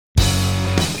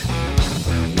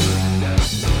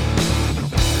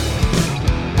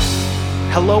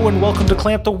Hello and welcome to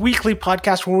Clamp, the weekly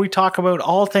podcast where we talk about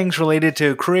all things related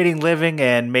to creating, living,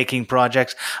 and making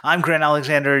projects. I'm Grant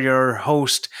Alexander, your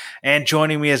host, and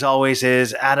joining me as always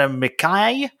is Adam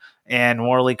McKay and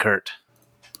Morley Kurt.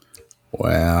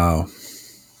 Wow.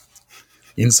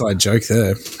 Inside joke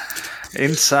there.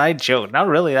 Inside joke. Not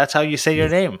really. That's how you say your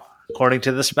name, according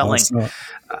to the spelling.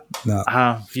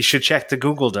 No. You should check the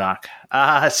Google Doc.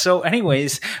 So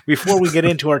anyways, before we get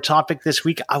into our topic this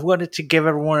week, I wanted to give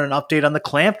everyone an update on the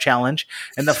Clamp Challenge.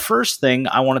 And the first thing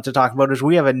I wanted to talk about is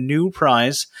we have a new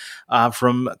prize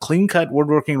from Clean Cut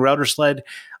Woodworking Router Sled,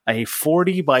 a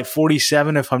 40 by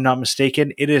 47, if I'm not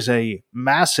mistaken. It is a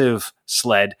massive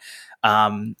sled,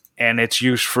 and it's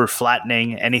used for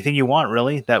flattening anything you want,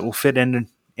 really, that will fit in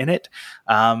it.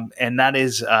 And that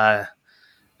is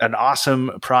an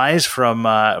awesome prize from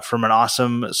an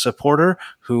awesome supporter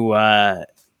who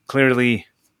clearly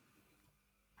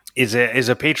is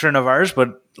a patron of ours,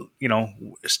 but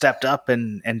stepped up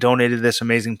and donated this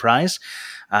amazing prize.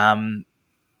 The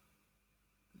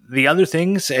other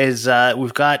things is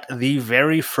we've got the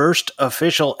very first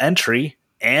official entry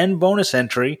and bonus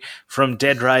entry from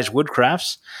Dead Rise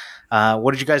Woodcrafts.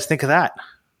 What did you guys think of that?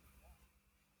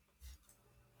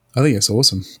 I think it's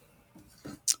awesome.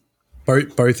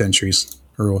 Both entries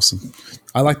are awesome.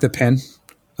 I like the pen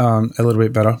a little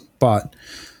bit better, but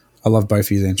I love both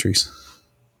these entries.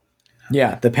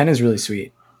 Yeah, the pen is really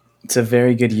sweet. It's a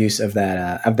very good use of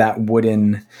that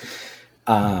wooden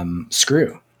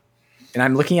screw. And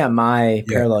I'm looking at my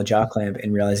parallel jaw clamp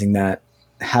and realizing that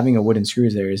having a wooden screw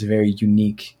there is very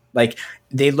unique. Like,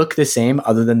 they look the same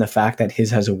other than the fact that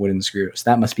his has a wooden screw. So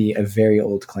that must be a very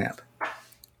old clamp.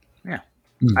 Yeah,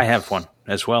 I have one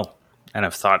as well. And I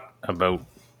thought about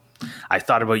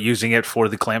using it for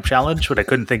the Clamp Challenge, but I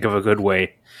couldn't think of a good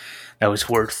way that was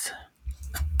worth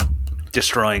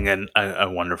destroying a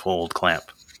wonderful old clamp.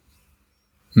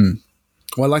 Well,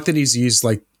 I like that he's used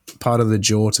like part of the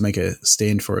jaw to make a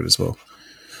stand for it as well.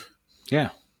 Yeah,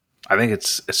 I think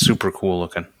it's super cool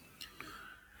looking.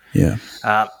 Yeah.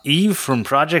 Eve from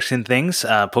Projects and Things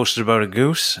posted about a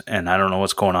goose, and I don't know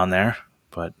what's going on there,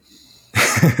 but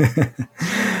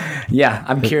yeah,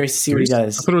 I'm curious to see what he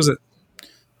does. I thought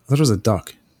it was a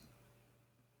duck.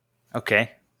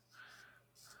 Okay.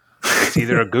 It's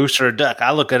either a goose or a duck.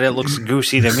 I look at it, it looks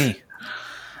goosey to me.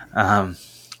 I'm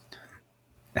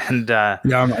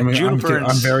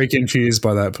very confused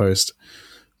by that post.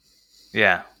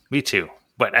 Yeah, me too.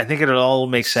 But I think it'll all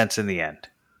make sense in the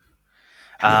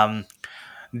end.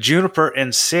 Juniper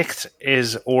and Sixth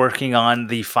is working on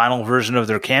the final version of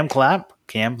their cam clamp.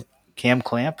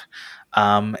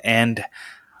 And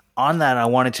on that, I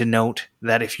wanted to note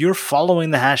that if you're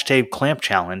following the hashtag Clamp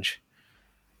Challenge,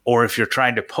 or if you're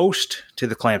trying to post to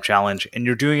the Clamp Challenge and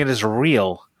you're doing it as a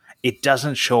reel, it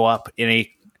doesn't show up in a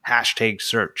hashtag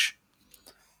search.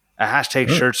 A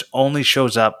hashtag search only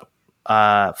shows up,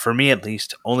 for me at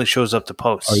least, only shows up to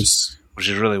posts, which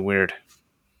is really weird.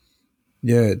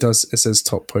 Yeah, it does. It says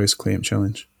top post Clamp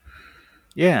Challenge.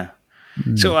 Yeah.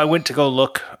 So I went to go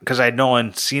look because I know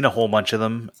I'd seen a whole bunch of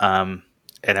them.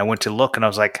 And I went to look and I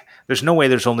was like, there's no way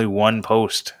there's only one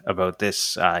post about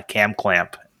this cam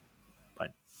clamp.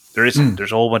 But there isn't.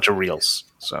 There's a whole bunch of reels.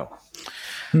 So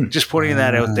just putting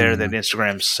that out there that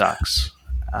Instagram sucks.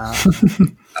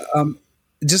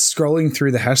 Just scrolling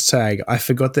through the hashtag, I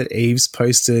forgot that Eves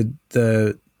posted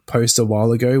the post a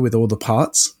while ago with all the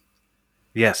parts.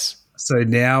 Yes. So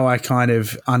now I kind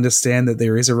of understand that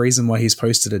there is a reason why he's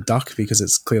posted a duck, because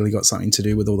it's clearly got something to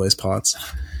do with all those parts.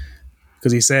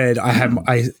 Because he said,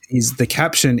 the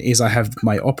caption is, I have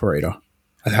my operator.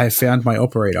 I have found my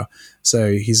operator.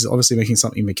 So he's obviously making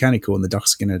something mechanical and the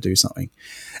duck's going to do something.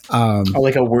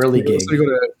 Like a whirly gig.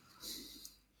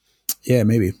 Yeah,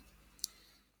 maybe.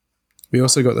 We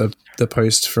also got the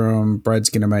post from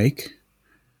Brad's Gonna Make.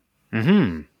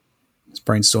 Mm-hmm. It's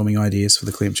brainstorming ideas for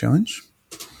the Clamp Challenge.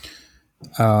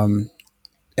 And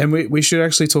we should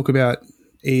actually talk about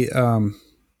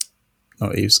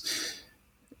not Eve's,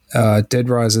 Dead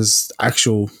Rise's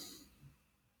actual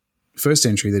first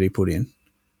entry that he put in,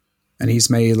 and he's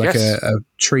made like a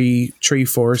tree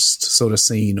forest sort of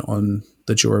scene on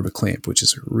the jaw of a clamp, which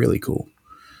is really cool.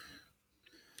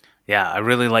 Yeah, I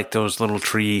really like those little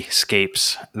tree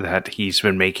scapes that he's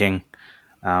been making.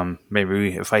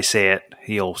 Maybe if I say it,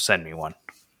 he'll send me one.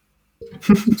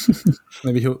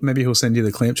 maybe he'll send you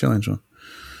the Clamp Challenge one.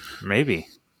 Maybe.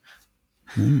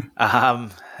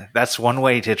 That's one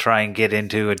way to try and get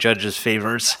into a judge's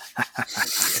favors.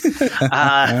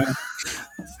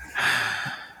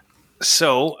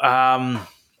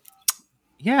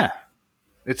 Yeah,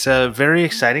 it's very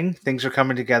exciting. Things are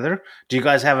coming together. Do you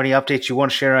guys have any updates you want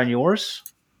to share on yours?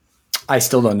 I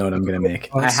still don't know what I'm going to make.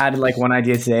 I had like one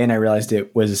idea today and I realized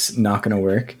it was not going to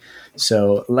work.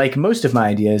 So like most of my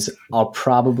ideas, I'll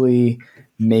probably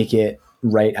make it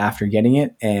right after getting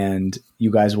it. And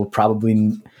you guys will probably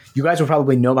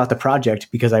know about the project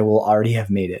because I will already have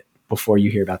made it before you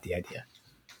hear about the idea.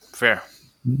 Fair.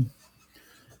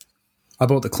 I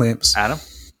bought the clamps. Adam,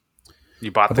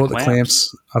 you bought the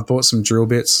clamps. I've bought some drill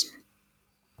bits.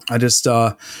 I just,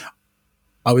 I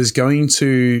was going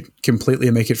to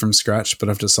completely make it from scratch, but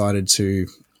I've decided to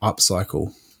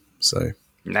upcycle. So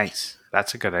nice.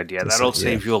 That's a good idea. That'll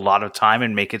save you a lot of time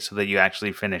and make it so that you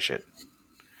actually finish it.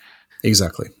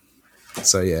 Exactly.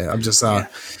 So yeah, I'm just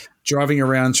driving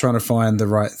around trying to find the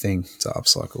right thing to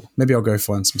upcycle. Maybe I'll go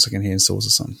find some secondhand stores or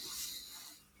something.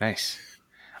 Nice.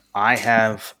 I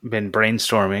have been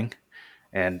brainstorming,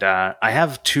 and I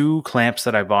have 2 clamps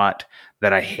that I bought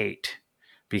that I hate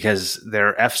because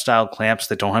they're F-style clamps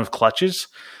that don't have clutches.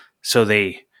 So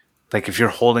they, like if you're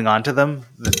holding onto them,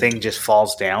 the thing just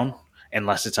falls down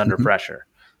unless it's under pressure.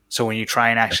 So when you try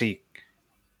and actually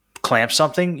clamp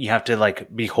something, you have to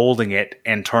like be holding it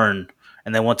and turn.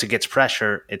 And then once it gets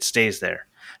pressure, it stays there.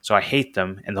 So I hate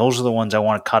them. And those are the ones I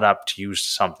want to cut up to use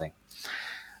something.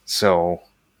 So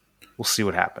we'll see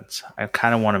what happens. I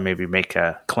kind of want to maybe make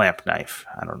a clamp knife.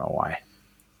 I don't know why.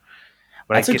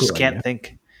 But I just can't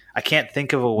think. I can't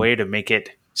think of a way to make it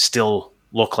still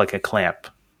look like a clamp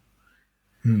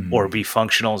or be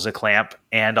functional as a clamp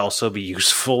and also be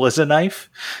useful as a knife.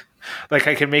 Like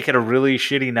I can make it a really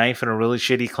shitty knife and a really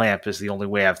shitty clamp is the only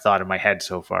way I've thought in my head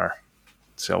so far.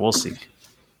 So we'll see.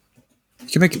 You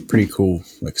can make it pretty cool,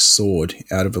 like sword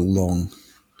out of a long.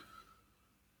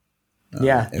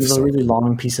 Use a really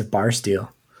long piece of bar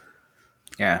steel.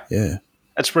 Yeah. Yeah.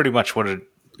 That's pretty much what it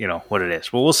is.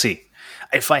 But we'll see.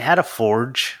 If I had a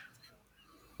forge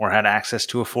or had access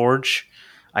to a forge,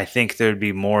 I think there'd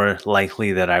be more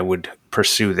likely that I would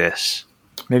pursue this.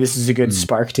 Maybe this is a good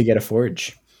spark to get a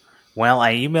forge. Well,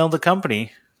 I emailed the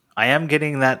company. I am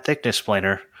getting that thickness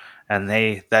planer, and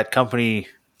that company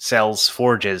sells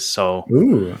forges. So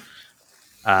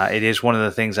it is one of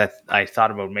the things I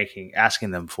thought about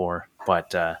asking them for,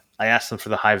 but I asked them for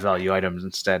the high value items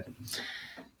instead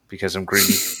because I'm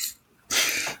greedy.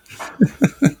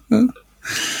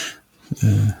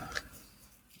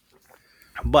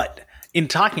 But in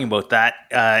talking about that,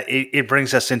 it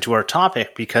brings us into our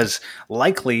topic because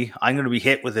likely I'm going to be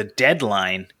hit with a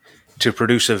deadline to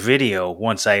produce a video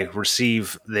once I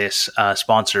receive this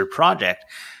sponsored project.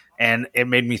 And it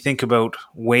made me think about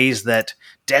ways that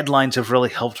deadlines have really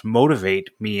helped motivate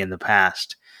me in the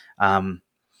past.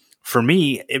 For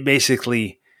me, it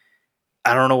basically,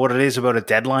 I don't know what it is about a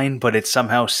deadline, but it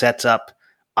somehow sets up,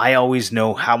 I always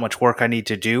know how much work I need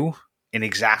to do and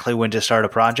exactly when to start a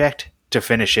project to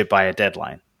finish it by a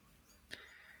deadline.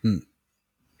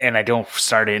 And I don't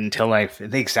start it until I have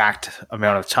the exact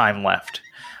amount of time left.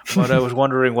 But I was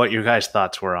wondering what your guys'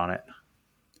 thoughts were on it.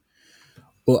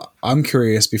 Well, I'm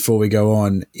curious before we go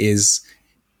on, is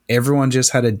everyone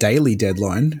just had a daily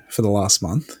deadline for the last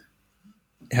month?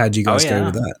 How'd you guys go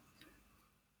with that?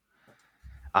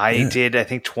 I did, I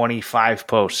think, 25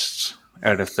 posts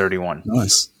out of 31.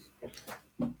 Nice.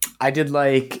 I did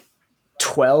like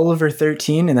 12 or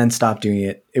 13 and then stopped doing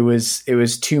it. It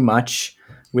was too much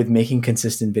with making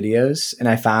consistent videos. And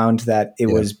I found that it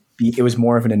was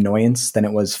more of an annoyance than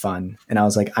it was fun. And I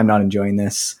was like, I'm not enjoying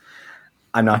this.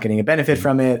 I'm not getting a benefit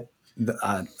from it.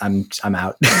 I'm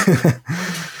out.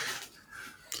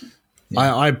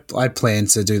 I planned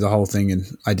to do the whole thing and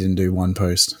I didn't do one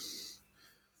post.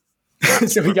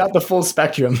 So we got the full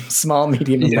spectrum, small,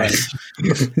 medium, and large.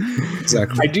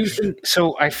 Exactly. I do think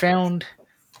so. I found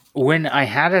when I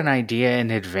had an idea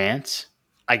in advance,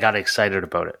 I got excited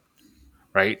about it.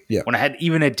 Right? Yeah. When I had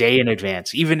even a day in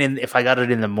advance, if I got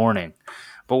it in the morning.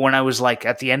 But when I was like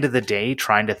at the end of the day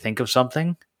trying to think of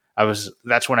something,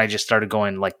 that's when I just started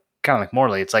going like kind of like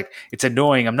Morley. It's like, it's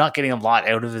annoying. I'm not getting a lot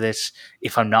out of this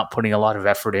if I'm not putting a lot of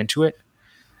effort into it.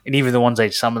 And even the ones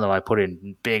some of them I put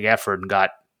in big effort and got,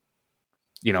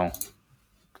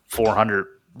 400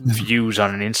 views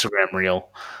on an Instagram reel.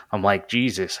 I'm like,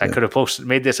 Jesus, I could have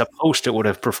made this a post. It would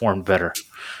have performed better.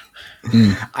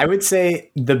 I would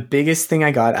say the biggest thing I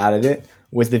got out of it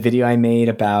was the video I made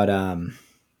about, I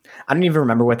don't even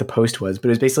remember what the post was, but it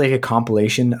was basically like a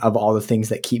compilation of all the things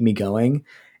that keep me going.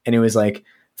 And it was like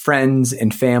friends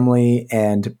and family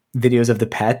and videos of the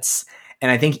pets.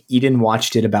 And I think Eden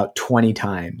watched it about 20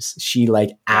 times. She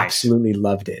absolutely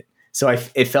loved it. So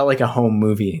it felt like a home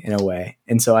movie in a way.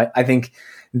 And so I think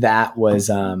that was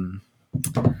my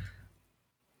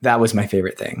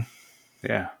favorite thing.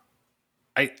 Yeah.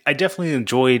 I definitely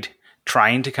enjoyed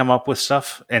trying to come up with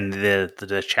stuff and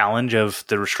the challenge of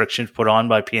the restrictions put on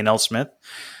by P&L Smith,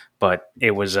 but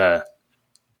it was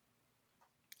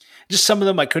just some of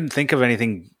them I couldn't think of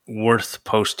anything worth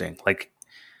posting. Like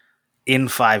in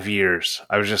 5 years,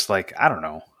 I was just like, I don't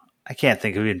know. I can't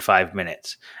think of it in 5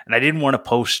 minutes. And I didn't want to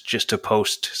post just to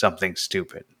post something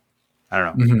stupid. I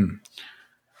don't know. Mm-hmm.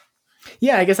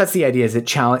 Yeah, I guess that's the idea. Is it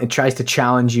tries to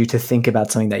challenge you to think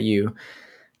about something that you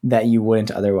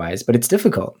wouldn't otherwise, but it's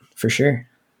difficult for sure.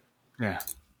 Yeah.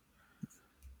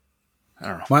 I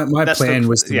don't know. My plan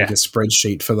was to make a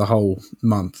spreadsheet for the whole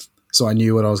month, so I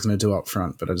knew what I was going to do up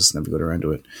front, but I just never got around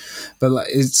to it. But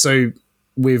so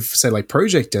with, say, like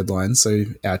project deadlines, so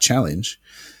our challenge,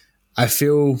 I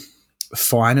feel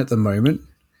fine at the moment,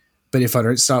 but if I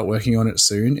don't start working on it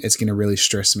soon, it's going to really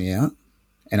stress me out,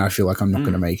 and I feel like I'm not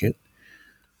going to make it.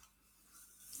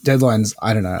 Deadlines,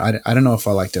 I don't know. I don't know if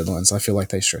I like deadlines. I feel like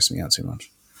they stress me out too much.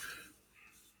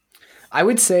 I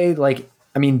would say,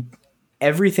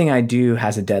 everything I do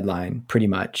has a deadline pretty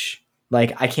much.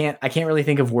 Like I can't really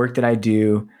think of work that I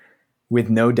do with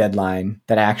no deadline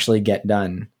that I actually get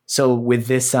done. So with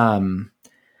this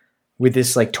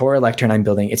like Torah lectern I'm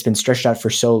building, it's been stretched out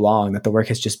for so long that the work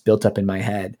has just built up in my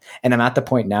head. And I'm at the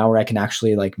point now where I can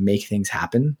actually like make things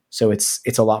happen. So it's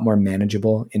a lot more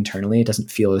manageable internally. It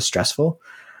doesn't feel as stressful.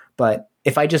 But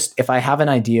if I have an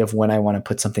idea of when I want to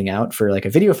put something out for like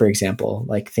a video, for example,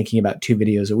 like thinking about 2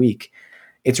 videos a week,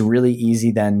 it's really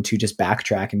easy then to just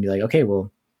backtrack and be like, okay,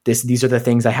 well, these are the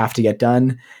things I have to get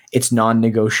done. It's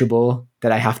non-negotiable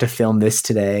that I have to film this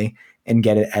today and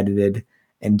get it edited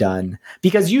and done.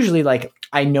 Because usually like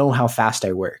I know how fast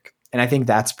I work. And I think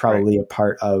that's probably a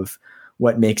part of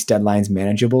what makes deadlines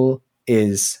manageable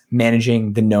is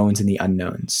managing the knowns and the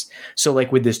unknowns. So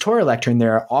like with this Torah lectern,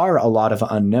 there are a lot of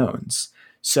unknowns.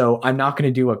 So I'm not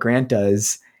going to do what Grant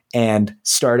does and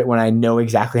start it when I know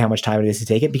exactly how much time it is to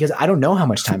take it, because I don't know how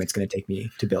much time it's going to take me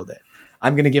to build it.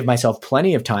 I'm going to give myself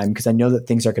plenty of time because I know that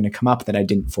things are going to come up that I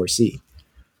didn't foresee.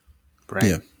 Right.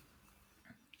 Yeah.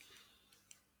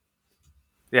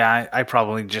 Yeah, I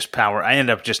probably just I end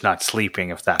up just not sleeping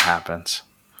if that happens.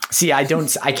 See, I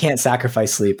can't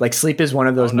sacrifice sleep. Like sleep is one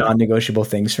of those non-negotiable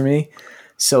things for me.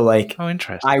 So like,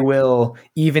 interesting. I will,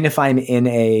 even if I'm in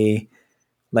a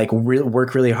like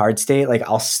work really hard state, like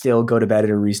I'll still go to bed at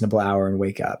a reasonable hour and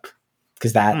wake up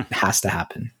because that has to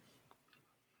happen.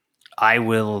 I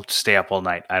will stay up all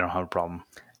night. I don't have a problem.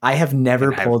 I have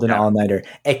never pulled an all-nighter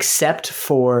except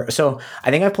for, so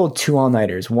I think I pulled 2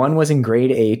 all-nighters. One was in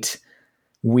grade 8.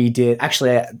 We did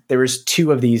there was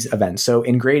 2 of these events. So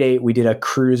in grade 8, we did a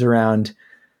cruise around,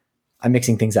 I'm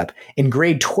mixing things up. In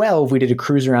grade 12, we did a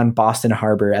cruise around Boston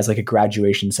Harbor as like a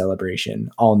graduation celebration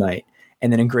all night.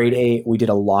 And then in grade 8, we did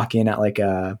a lock-in at like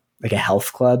a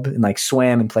health club and like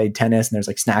swam and played tennis and there's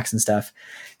like snacks and stuff.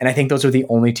 And I think those were the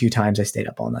only 2 times I stayed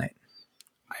up all night.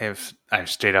 I've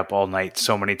stayed up all night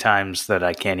so many times that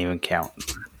I can't even count.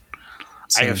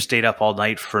 Same. I have stayed up all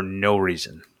night for no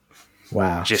reason.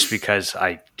 Wow. Just because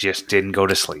I just didn't go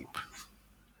to sleep.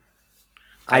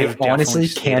 I honestly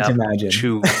can't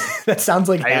imagine. That sounds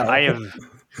like hell.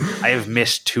 I have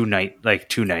missed 2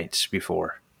 nights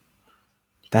before.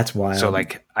 That's wild. So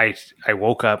like I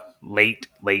woke up late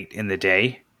in the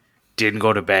day, didn't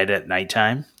go to bed at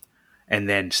nighttime, and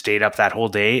then stayed up that whole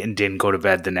day and didn't go to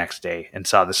bed the next day and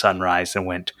saw the sunrise and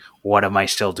went, what am I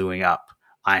still doing up?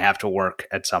 I have to work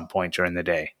at some point during the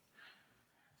day.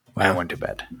 Wow. I went to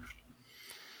bed.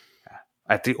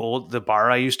 At the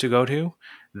bar I used to go to,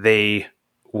 they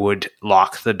would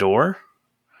lock the door,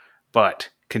 but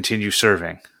continue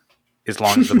serving as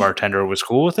long as the bartender was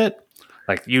cool with it.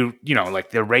 Like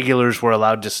like the regulars were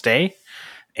allowed to stay,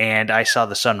 and I saw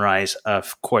the sunrise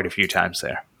quite a few times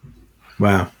there.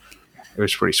 Wow, it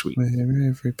was pretty sweet.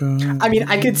 I mean,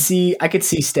 I could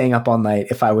see staying up all night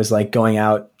if I was like going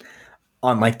out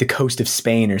on like the coast of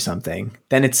Spain or something.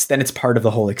 Then it's part of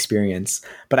the whole experience.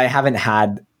 But I haven't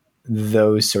had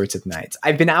those sorts of nights.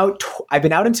 I've been out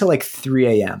until like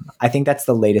 3 a.m. I think that's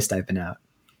the latest I've been out.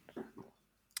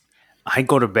 I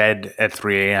go to bed at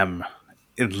 3 a.m.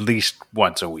 at least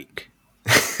once a week.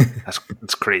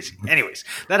 That's crazy. Anyways,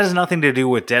 that has nothing to do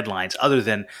with deadlines other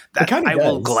than that I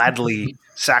will gladly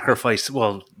sacrifice.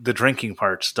 Well, the drinking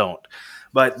parts don't,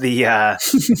 but the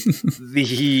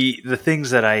the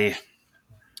things that I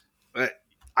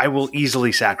will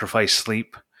easily sacrifice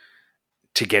sleep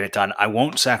to get it done. I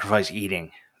won't sacrifice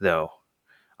eating, though.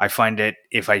 I find that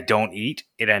if I don't eat,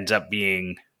 it ends up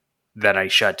being that I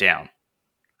shut down.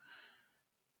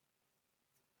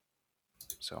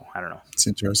 So, I don't know. It's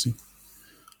interesting.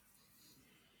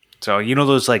 So, you know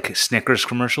those like Snickers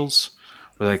commercials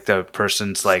where like the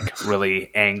person's like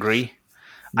really angry?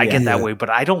 I get that way, but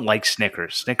I don't like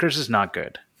Snickers. Snickers is not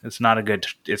good. It's not a good.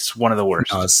 It's one of the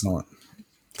worst. No, it's not.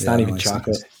 It's not even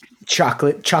chocolate.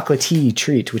 Chocolatey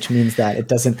treat, which means that it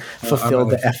doesn't fulfill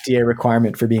the FDA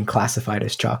requirement for being classified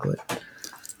as chocolate.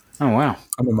 Oh wow!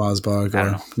 I'm a Mars bar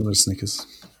guy. I'm a Snickers.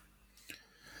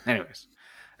 Anyways,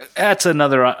 that's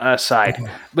another aside.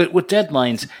 But with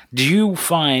deadlines, do you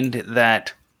find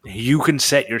that you can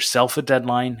set yourself a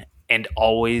deadline and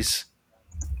always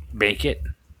make it?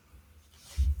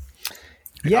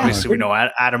 Yeah, obviously we know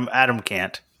Adam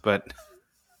can't, but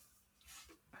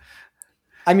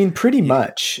I mean, pretty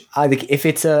much. I think if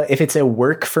it's a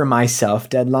work for myself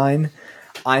deadline,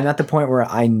 I'm at the point where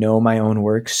I know my own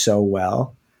work so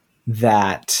well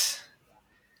that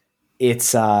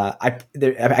it's I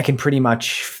can pretty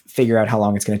much figure out how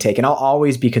long it's going to take, and I'll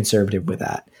always be conservative with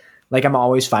that. Like, I'm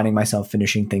always finding myself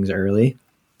finishing things early.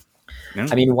 Yeah.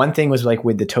 I mean, one thing was like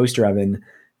with the toaster oven,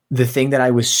 the thing that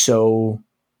I was so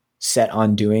set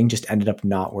on doing just ended up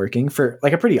not working for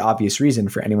like a pretty obvious reason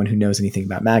for anyone who knows anything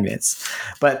about magnets.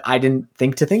 But I didn't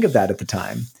think of that at the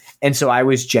time. And so I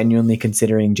was genuinely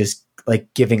considering just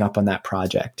like giving up on that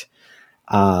project.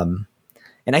 And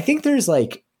I think there's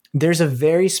a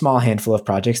very small handful of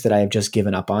projects that I have just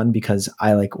given up on because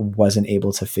I like wasn't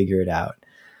able to figure it out.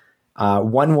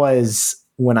 One was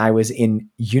when I was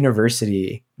in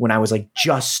university, when I was like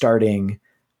just starting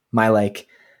my like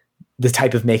the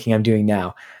type of making I'm doing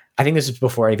now. I think this was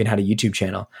before I even had a YouTube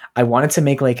channel. I wanted to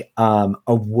make like a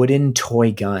wooden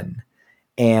toy gun,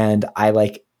 and I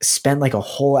like spent like a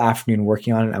whole afternoon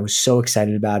working on it. I was so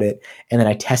excited about it, and then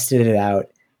I tested it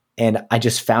out, and I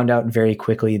just found out very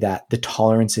quickly that the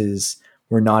tolerances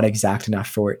were not exact enough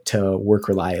for it to work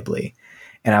reliably.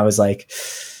 And I was like,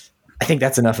 I think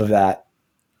that's enough of that.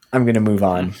 I'm going to move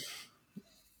on.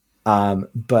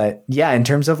 But yeah, in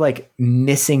terms of like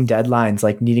missing deadlines,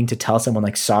 like needing to tell someone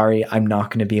like, sorry, I'm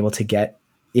not going to be able to get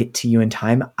it to you in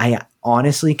time. I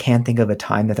honestly can't think of a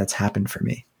time that's happened for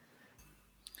me.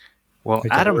 Well,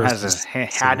 Adam has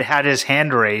had his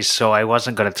hand raised, so I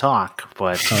wasn't going to talk.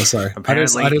 But sorry, I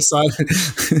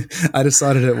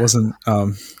decided it wasn't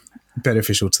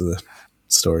beneficial to the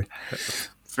story.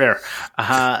 Fair.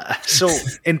 So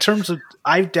in terms of,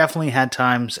 I've definitely had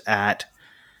times at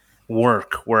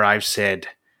work where I've said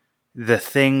the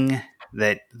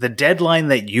deadline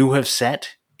that you have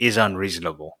set is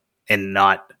unreasonable and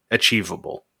not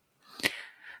achievable.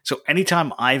 So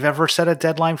anytime I've ever set a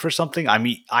deadline for something, I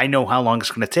mean, I know how long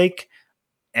it's going to take.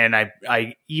 And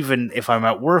I even if I'm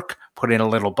at work, put in a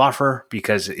little buffer,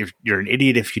 because if you're an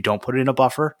idiot, if you don't put in a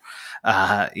buffer,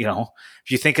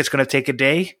 if you think it's going to take a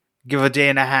day, give a day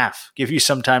and a half, give you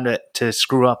some time to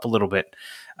screw up a little bit.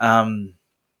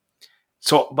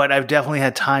 But I've definitely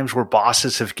had times where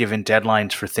bosses have given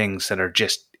deadlines for things that are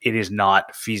just, it is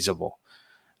not feasible.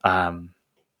 And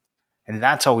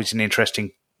that's always an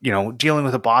interesting, dealing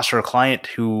with a boss or a client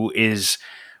who is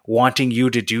wanting you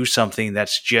to do something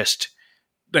that's just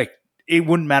like, it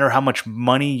wouldn't matter how much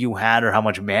money you had or how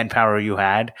much manpower you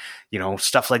had,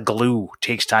 stuff like glue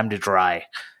takes time to dry.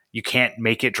 You can't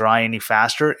make it dry any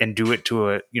faster and do it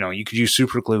to you could use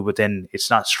super glue, but then it's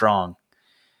not strong.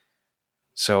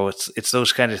 So it's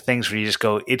those kind of things where you just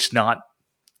go, it's not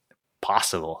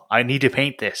possible. I need to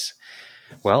paint this.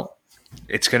 Well,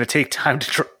 it's going to take time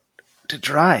to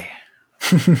dry.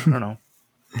 I don't know.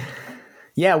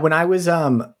 Yeah, when I was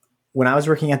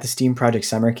working at the STEAM Project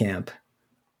summer camp,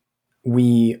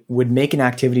 we would make an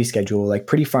activity schedule like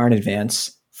pretty far in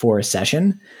advance for a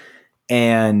session,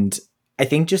 and I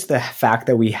think just the fact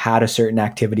that we had a certain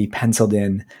activity penciled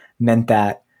in meant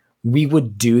that we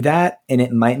would do that, and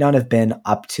it might not have been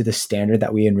up to the standard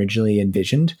that we originally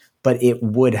envisioned, but it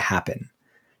would happen.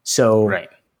 So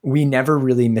we never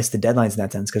really missed the deadlines in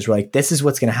that sense, because we're like, this is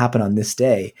what's going to happen on this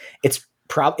day. It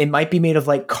might be made of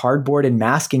like cardboard and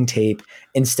masking tape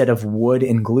instead of wood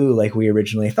and glue like we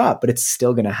originally thought, but it's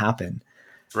still going to happen.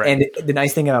 Right. And the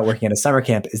nice thing about working at a summer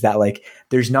camp is that like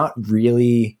there's not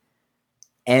really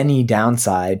any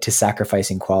downside to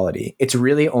sacrificing quality. It's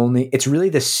really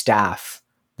the staff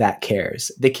that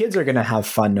cares. The kids are going to have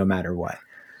fun no matter what.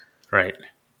 Right.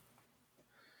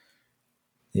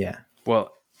 Yeah.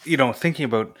 Well, thinking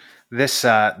about this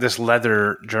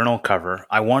leather journal cover,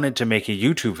 I wanted to make a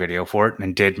YouTube video for it,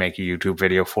 and did make a YouTube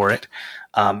video for it.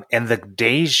 And the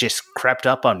days just crept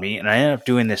up on me, and I ended up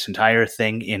doing this entire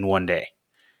thing in one day.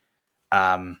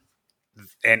 And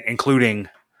including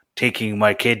taking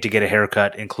my kid to get a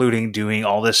haircut, including doing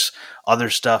all this other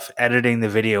stuff, editing the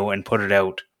video and put it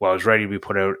out while I was ready to be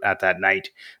put out at that night.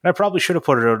 And I probably should have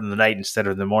put it out in the night instead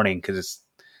of the morning, because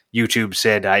YouTube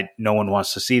said no one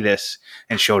wants to see this,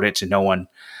 and showed it to no one.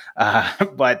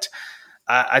 But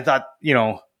I thought,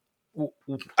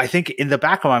 I think in the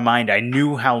back of my mind, I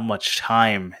knew how much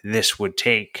time this would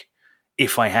take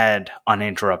if I had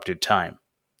uninterrupted time.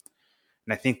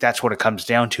 And I think that's what it comes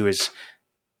down to is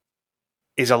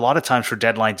a lot of times for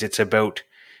deadlines, it's about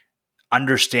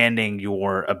understanding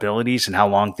your abilities and how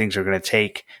long things are going to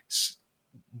take.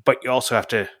 But you also have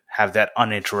to have that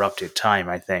uninterrupted time,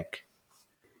 I think.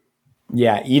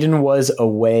 Yeah, Eden was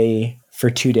away for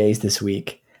 2 days this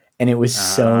week, and it was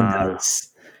so nice.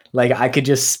 Like, I could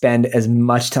just spend as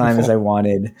much time as I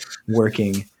wanted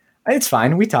working. It's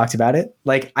fine. We talked about it.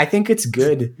 Like, I think it's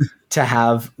good to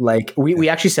have, like, we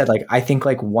actually said, like, I think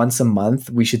like once a month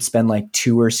we should spend like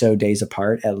 2 or so days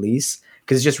apart at least,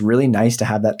 because it's just really nice to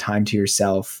have that time to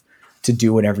yourself to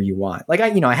do whatever you want. Like, I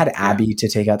had Abby to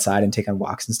take outside and take on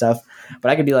walks and stuff, but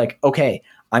I could be like, okay,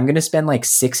 I'm going to spend like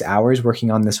 6 hours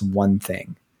working on this one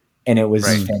thing. And it was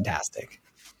fantastic.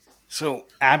 So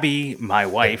Abby, my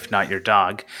wife, not your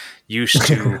dog, used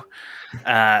to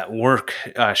work,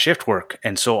 shift work.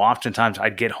 And so oftentimes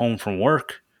I'd get home from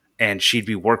work and she'd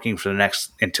be working for the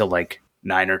next until like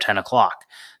 9 or 10 o'clock.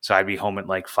 So I'd be home at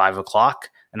like 5 o'clock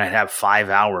and I'd have 5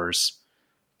 hours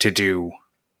to do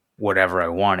whatever I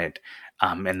wanted.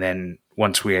 And then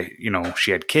once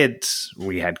she had kids,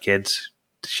 we had kids.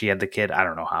 She had the kid. I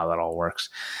don't know how that all works.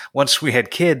 Once we had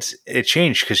kids, it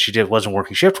changed because she wasn't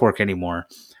working shift work anymore.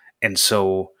 And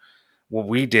so what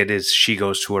we did is she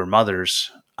goes to her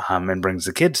mother's and brings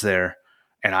the kids there,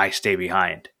 and I stay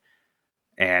behind.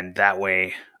 And that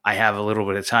way I have a little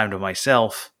bit of time to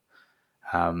myself.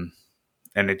 And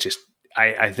it just,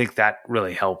 I think that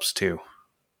really helps too.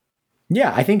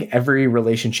 Yeah, I think every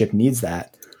relationship needs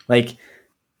that. Like,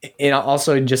 and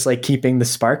also just like keeping the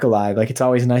spark alive. Like, it's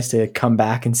always nice to come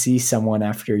back and see someone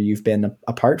after you've been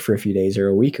apart for a few days or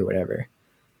a week or whatever.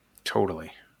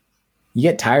 Totally. You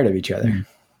get tired of each other. Mm.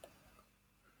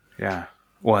 Yeah.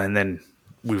 Well, and then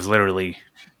we've literally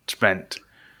spent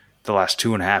the last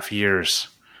 2.5 years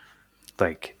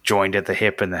like joined at the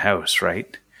hip in the house,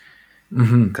 right?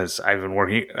 Because I was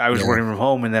working from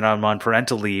home and then I'm on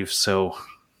parental leave. So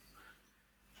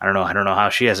I don't know how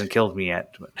she hasn't killed me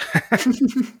yet. But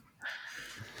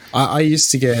I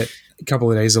used to get a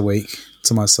couple of days a week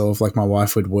to myself. Like, my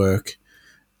wife would work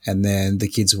and then the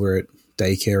kids were at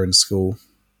daycare and school.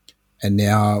 And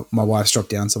now my wife's dropped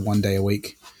down to 1 day a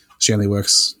week. She only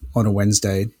works on a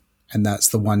Wednesday. And that's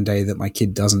the one day that my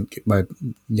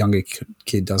younger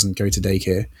kid doesn't go to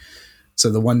daycare. So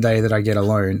the one day that I get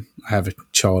alone, I have a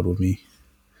child with me.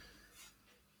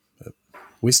 But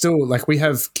we still, like, we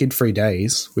have kid-free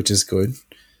days, which is good.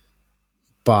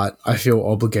 But I feel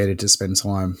obligated to spend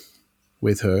time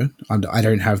with her. I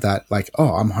don't have that, like,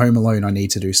 oh, I'm home alone, I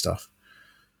need to do stuff.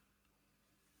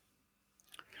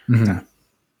 Mm-hmm.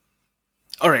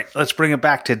 All right, let's bring it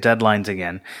back to deadlines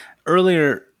again.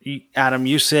 Earlier, Adam,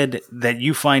 you said that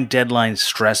you find deadlines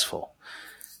stressful.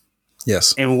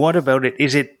 Yes. And what about it?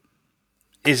 Is it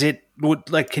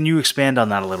like, can you expand on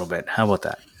that a little bit? How about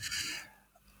that?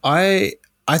 I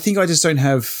think I just don't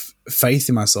have faith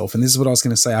in myself. And this is what I was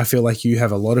going to say. I feel like you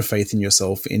have a lot of faith in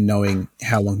yourself in knowing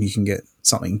how long you can get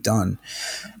something done.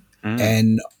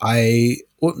 And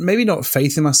maybe not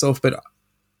faith in myself, but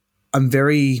I'm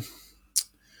very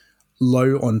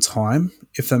low on time,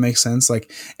 if that makes sense.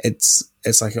 Like, it's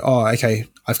like, oh, okay,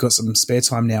 I've got some spare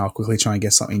time now. I'll quickly try and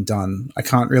get something done. I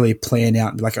can't really plan out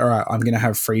and be like, all right, I'm going to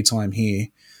have free time here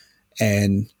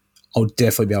and I'll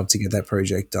definitely be able to get that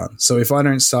project done. So if I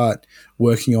don't start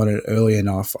working on it early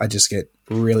enough, I just get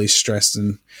really stressed.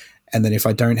 And then if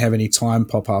I don't have any time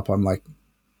pop up, I'm like,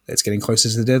 it's getting closer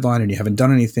to the deadline and you haven't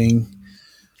done anything.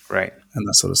 Right. And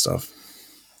that sort of stuff.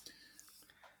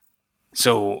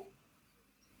 So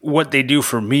what they do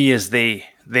for me is they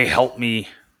help me,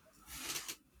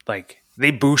 like,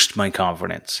 they boost my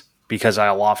confidence because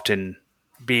I'll often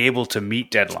be able to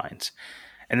meet deadlines.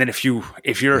 And then if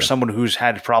you're someone who's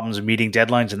had problems meeting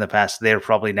deadlines in the past, they're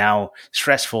probably now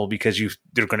stressful because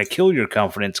they're going to kill your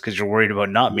confidence because you're worried about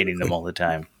not meeting them all the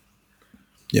time.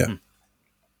 Yeah,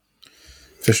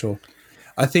 for sure.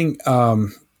 I think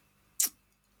I've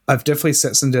definitely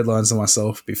set some deadlines on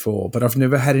myself before, but I've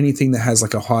never had anything that has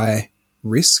like a high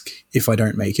risk if I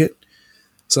don't make it.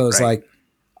 So it's like,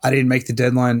 I didn't make the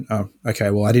deadline. Oh, okay.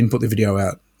 Well, I didn't put the video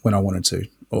out when I wanted to,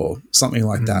 or something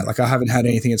like that. Like, I haven't had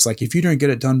anything. It's like, if you don't get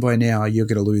it done by now, you're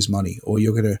going to lose money, or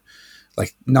you're going to,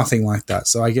 like, nothing like that.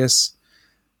 So I guess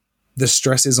the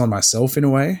stress is on myself in a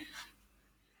way,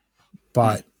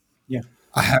 but yeah,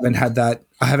 I haven't had that.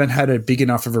 I haven't had a big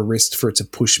enough of a wrist for it to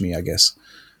push me, I guess.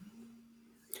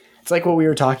 It's like what we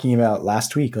were talking about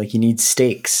last week. Like, you need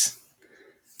stakes.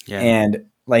 Yeah. And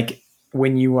like,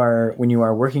 when you are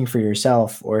working for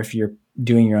yourself, or if you're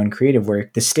doing your own creative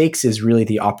work, the stakes is really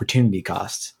the opportunity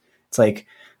cost. It's like,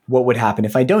 what would happen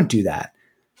if I don't do that?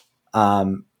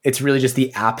 It's really just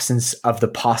the absence of the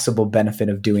possible benefit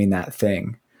of doing that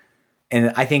thing.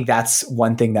 And I think that's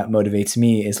one thing that motivates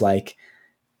me is like,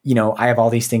 you know, I have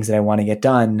all these things that I want to get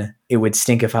done. It would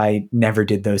stink if I never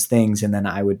did those things, and then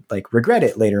I would like regret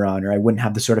it later on, or I wouldn't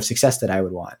have the sort of success that I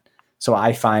would want. So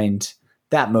I find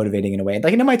that motivating in a way.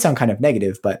 Like, and it might sound kind of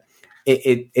negative, but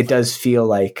it does feel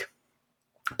like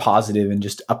positive and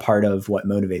just a part of what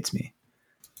motivates me.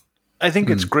 I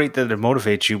think it's great that it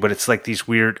motivates you, but it's like these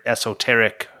weird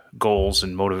esoteric goals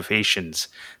and motivations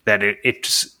that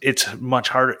it's much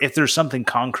harder. If there's something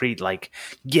concrete, like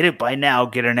get it by now,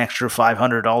 get an extra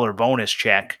 $500 bonus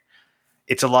check,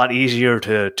 it's a lot easier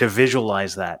to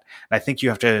visualize that. And I think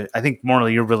I think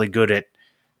Morley, you're really good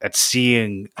at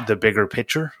seeing the bigger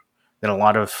picture than a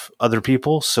lot of other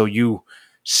people. So you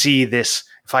see this,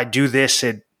 if I do this,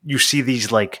 you see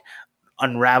these like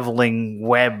unraveling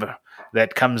web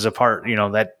that comes apart, you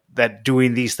know, that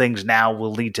doing these things now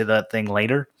will lead to that thing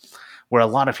later, where a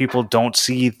lot of people don't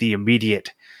see the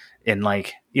immediate in,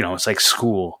 like, you know, it's like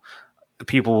school.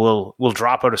 People will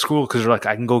drop out of school because they're like,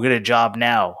 I can go get a job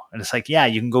now. And it's like, yeah,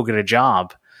 you can go get a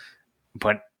job,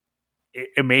 but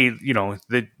it may, you know,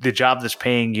 the job that's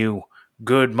paying you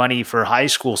good money for a high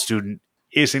school student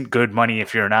isn't good money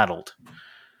if you're an adult.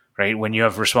 Right? When you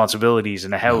have responsibilities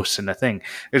and a house and a thing.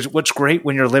 Is what's great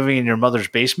when you're living in your mother's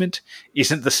basement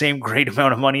isn't the same great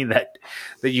amount of money that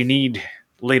you need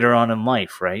later on in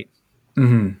life, right?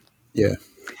 Mm-hmm. Yeah.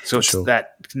 So it's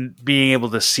that being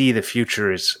able to see the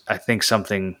future is, I think,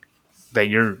 something that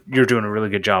you're doing a really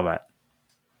good job at.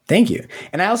 Thank you.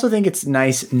 And I also think it's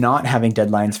nice not having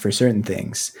deadlines for certain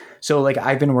things. So like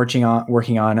I've been working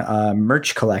on a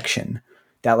merch collection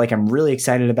that like I'm really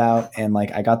excited about, and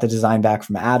like I got the design back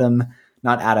from Adam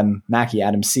Mackey,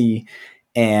 Adam C,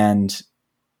 and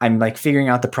I'm like figuring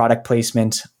out the product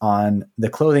placement on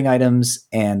the clothing items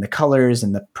and the colors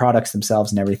and the products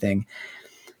themselves and everything.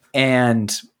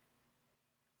 And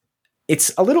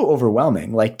it's a little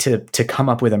overwhelming, like to come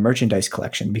up with a merchandise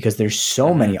collection, because there's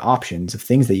so many options of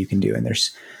things that you can do, and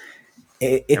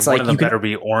it's like, one of them better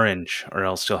be orange, or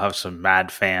else you'll have some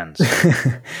mad fans.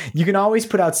 You can always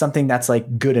put out something that's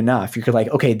like good enough. You could like,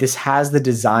 okay, this has the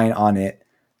design on it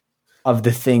of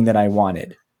the thing that I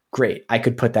wanted. Great. I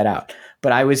could put that out.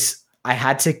 But I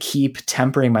had to keep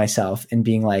tempering myself and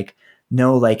being like,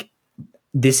 no, like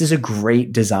this is a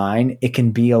great design. It can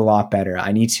be a lot better.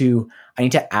 I need to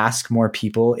ask more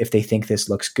people if they think this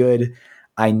looks good.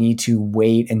 I need to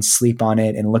wait and sleep on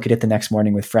it and look at it the next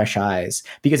morning with fresh eyes.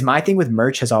 Because my thing with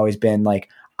merch has always been like,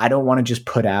 I don't want to just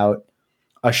put out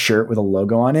a shirt with a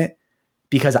logo on it,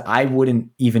 because I wouldn't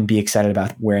even be excited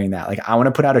about wearing that. Like I want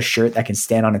to put out a shirt that can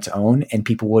stand on its own and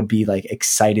people would be like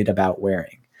excited about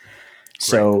wearing.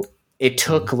 So it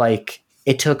took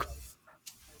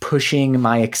pushing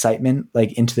my excitement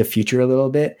like into the future a little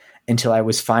bit until I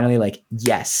was finally like,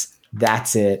 yes,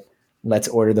 that's it. Let's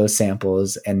order those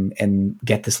samples and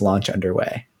get this launch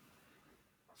underway.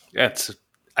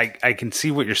 I can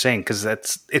see what you're saying, because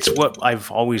it's what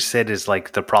I've always said is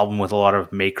like the problem with a lot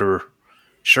of maker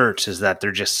shirts is that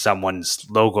they're just someone's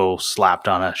logo slapped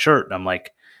on a shirt. And I'm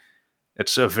like,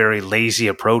 it's a very lazy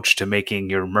approach to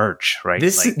making your merch, right?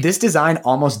 This design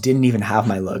almost didn't even have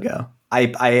my logo. I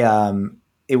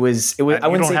wouldn't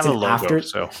say it's an logo, after.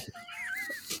 So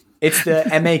it's the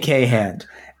MAK hand.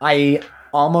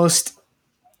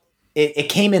 It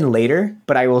came in later,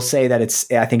 but I will say that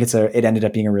it ended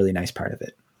up being a really nice part of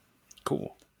it.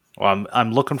 Cool. Well,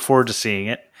 I'm looking forward to seeing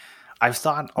it. I've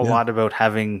thought a lot about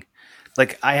having,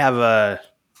 like, I have a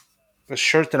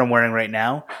shirt that I'm wearing right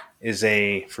now is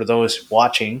for those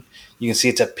watching, you can see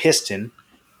it's a piston.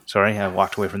 Sorry, I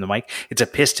walked away from the mic. It's a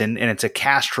piston, and it's a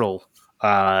Castrol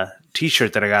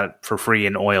t-shirt that I got for free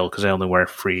in oil, because I only wear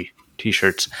free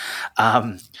t-shirts.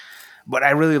 But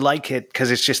I really like it because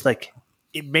it's just like,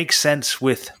 it makes sense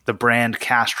with the brand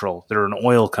Castrol. They're an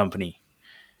oil company.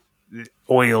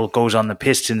 Oil goes on the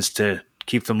pistons to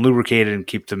keep them lubricated and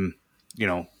keep them, you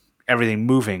know, everything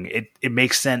moving. It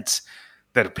makes sense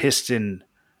that a piston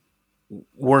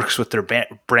works with their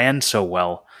brand so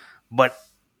well, but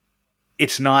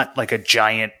it's not like a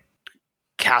giant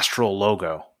Castrol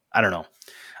logo. I don't know.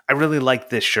 I really like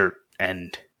this shirt,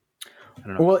 and I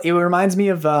don't know. Well, it reminds me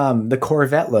of the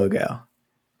Corvette logo,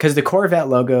 because the Corvette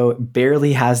logo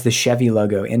barely has the Chevy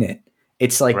logo in it.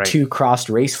 It's like two crossed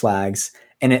race flags,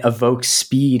 and it evokes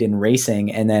speed and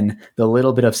racing. And then the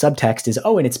little bit of subtext is,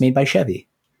 and it's made by Chevy.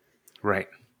 Right.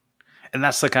 And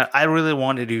that's like, I really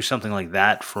want to do something like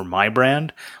that for my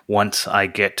brand once I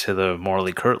get to the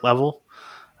Morley Kurt level.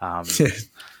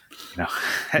 You know,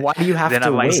 Why do you have then to I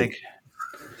might wait? think,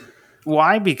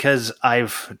 why? Because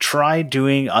I've tried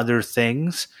doing other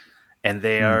things, and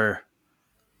they are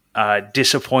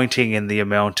disappointing in the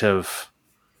amount of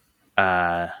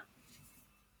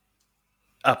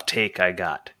uptake I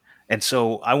got. And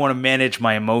so I want to manage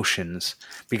my emotions,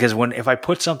 because if I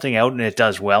put something out and it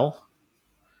does well,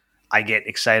 I get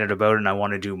excited about it and I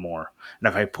want to do more. And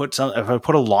if I put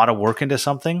a lot of work into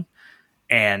something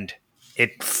and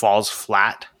it falls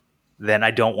flat, then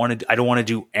I don't want to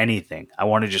do anything. I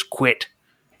want to just quit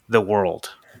the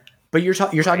world. But you're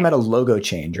talking about a logo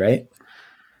change, right?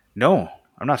 No,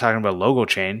 I'm not talking about logo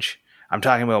change. I'm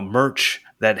talking about merch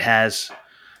that has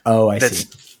see.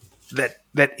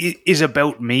 that is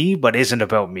about me but isn't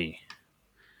about me.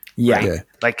 Yeah. Right?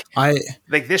 Yeah.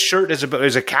 Like this shirt is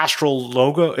a Castrol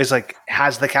logo,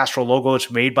 has the Castrol logo.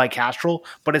 It's made by Castrol,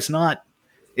 but it's not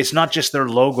just their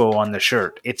logo on the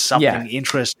shirt. It's something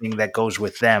interesting that goes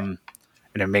with them,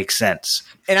 and it makes sense.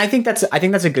 And I think that's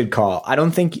a good call. I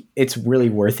don't think it's really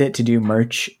worth it to do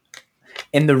merch.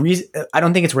 And I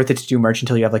don't think it's worth it to do merch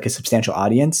until you have like a substantial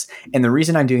audience. And the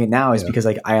reason I'm doing it now is because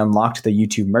like I unlocked the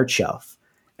YouTube merch shelf,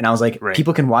 and I was like,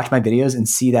 people can watch my videos and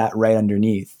see that right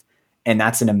underneath. And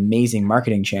that's an amazing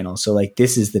marketing channel. So like,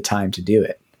 this is the time to do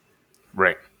it.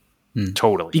 Right.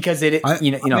 Totally. Because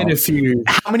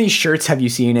how many shirts have you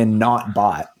seen and not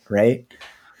bought, right?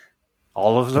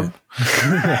 All of them.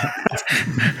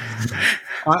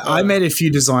 I made a few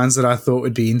designs that I thought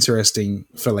would be interesting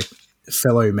for like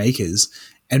fellow makers,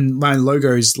 and my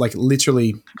logo is like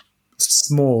literally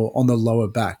small on the lower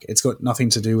back. It's got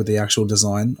nothing to do with the actual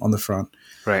design on the front.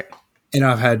 Right. And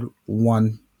I've had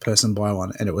one person buy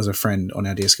one, and it was a friend on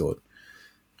our Discord.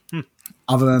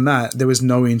 Other than that, there was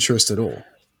no interest at all.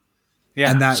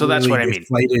 Yeah, and so that's really what I mean.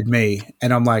 Deflated me,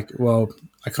 and I'm like, well,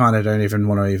 I kind of don't even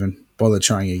want to even bother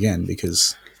trying again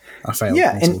because I failed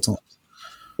multiple times.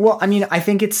 Well, I mean, I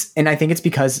think it's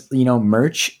because, you know,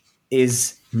 merch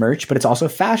is merch, but it's also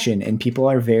fashion, and people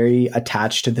are very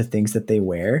attached to the things that they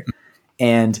wear,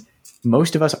 and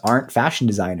most of us aren't fashion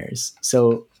designers,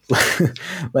 so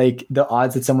like the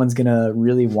odds that someone's gonna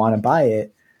really want to buy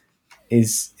it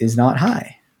is not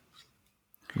high.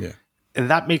 Yeah. And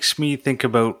that makes me think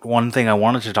about one thing I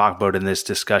wanted to talk about in this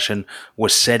discussion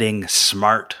was setting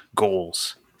SMART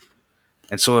goals.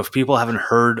 And so if people haven't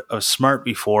heard of SMART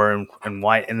before and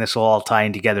why, and this will all tie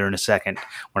in together in a second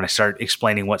when I start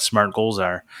explaining what SMART goals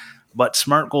are, but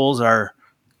SMART goals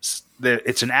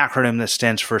it's an acronym that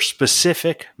stands for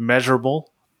specific,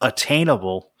 measurable,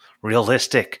 attainable,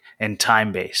 realistic, and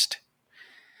time-based.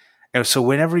 And so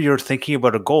whenever you're thinking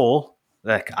about a goal,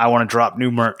 like I want to drop new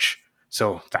merch,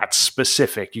 so that's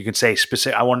specific. You can say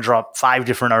specific. I want to drop 5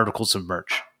 different articles of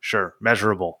merch. Sure.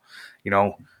 Measurable. You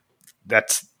know,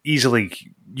 that's easily,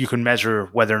 you can measure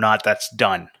whether or not that's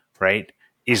done, right?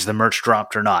 Is the merch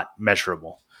dropped or not?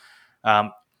 Measurable.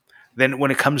 Then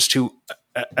when it comes to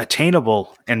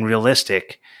attainable and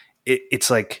realistic, it's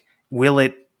like, will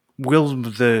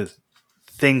the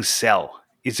things sell?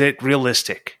 Is it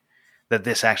realistic that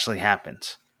this actually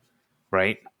happens?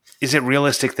 Right? Is it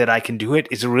realistic that I can do it?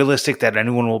 Is it realistic that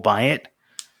anyone will buy it?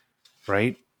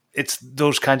 Right? It's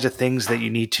those kinds of things that you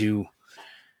need to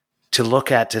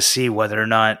look at to see whether or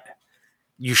not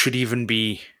you should even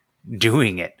be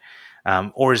doing it.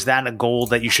 Or is that a goal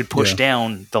that you should push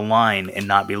down the line and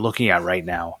not be looking at right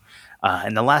now?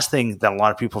 And the last thing that a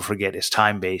lot of people forget is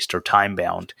time-based or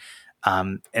time-bound.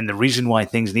 And the reason why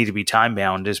things need to be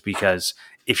time-bound is because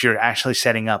if you're actually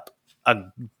setting up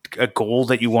a goal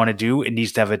that you want to do, it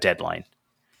needs to have a deadline,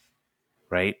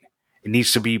 right? It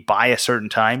needs to be by a certain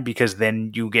time, because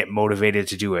then you get motivated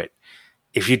to do it.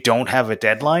 If you don't have a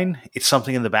deadline, it's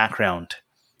something in the background,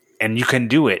 and you can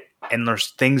do it, and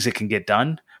there's things that can get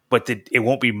done, but it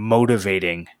won't be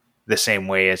motivating the same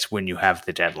way as when you have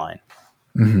the deadline.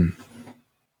 Mm-hmm.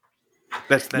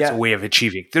 That's a way of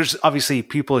achieving. There's obviously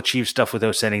people achieve stuff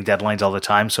without setting deadlines all the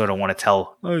time, so I don't want to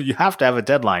tell, you have to have a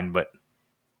deadline, But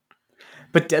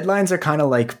deadlines are kind of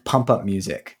like pump up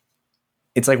music.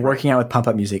 It's like working out with pump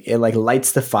up music. It like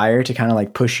lights the fire to kind of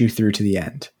like push you through to the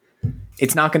end.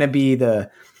 It's not going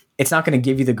to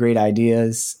give you the great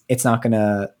ideas. It's not going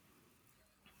to,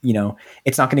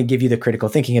 it's not going to give you the critical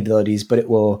thinking abilities, but it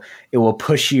will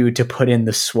push you to put in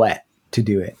the sweat to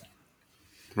do it.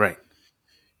 Right.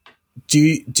 Do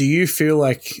you feel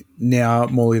like now,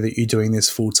 Morley, that you're doing this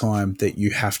full time, that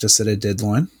you have to set a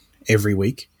deadline every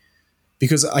week?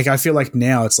 Because like I feel like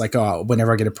now it's like,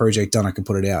 whenever I get a project done, I can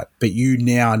put it out. But you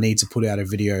now need to put out a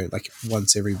video like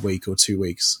once every week or 2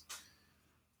 weeks.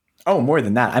 Oh, more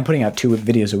than that. I'm putting out 2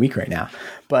 videos a week right now.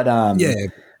 But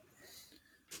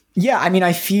yeah. I mean,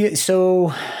 I feel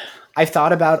so. I've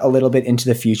thought about a little bit into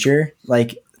the future,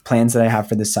 like plans that I have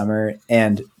for the summer.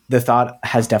 And the thought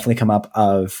has definitely come up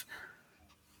of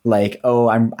like, oh,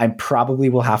 I probably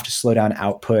will have to slow down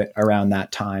output around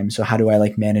that time. So how do I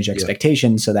like manage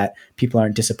expectations so that people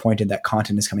aren't disappointed that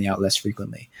content is coming out less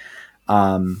frequently?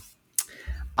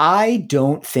 I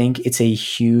don't think it's a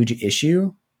huge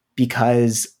issue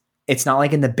because it's not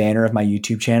like in the banner of my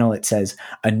YouTube channel, it says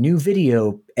a new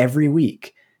video every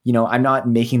week. You know, I'm not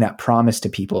making that promise to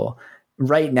people.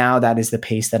 Right now, that is the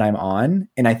pace that I'm on.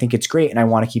 And I think it's great. And I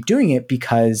want to keep doing it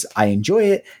because I enjoy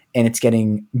it and it's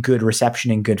getting good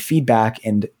reception and good feedback.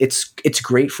 And it's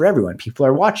great for everyone. People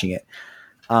are watching it.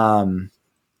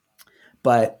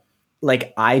 But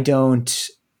like, I don't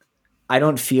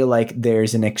feel like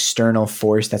there's an external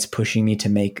force that's pushing me to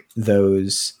make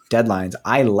those deadlines.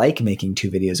 I like making 2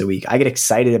 videos a week. I get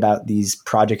excited about these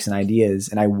projects and ideas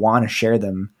and I want to share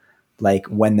them like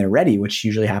when they're ready, which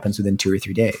usually happens within 2 or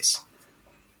 3 days.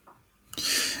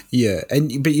 Yeah.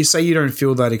 But you say you don't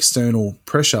feel that external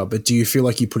pressure, but do you feel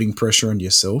like you're putting pressure on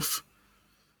yourself?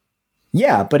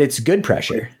 Yeah, but it's good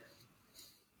pressure.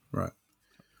 Right.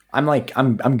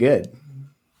 I'm good.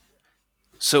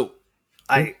 So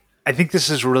I think this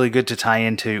is really good to tie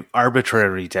into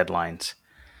arbitrary deadlines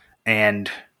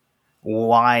and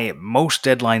why most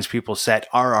deadlines people set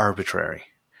are arbitrary,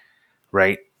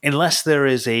 right? Unless there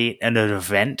is an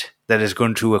event that is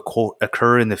going to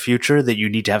occur in the future that you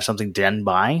need to have something done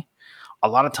by. A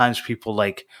lot of times people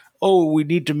like, oh, we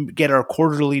need to get our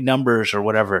quarterly numbers or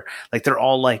whatever. Like they're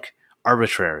all like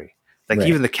arbitrary. Like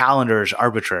even the calendar is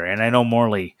arbitrary. And I know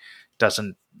Morley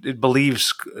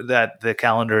believes that the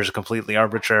calendar is completely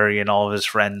arbitrary and all of his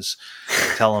friends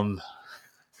tell him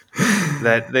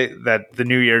that the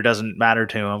new year doesn't matter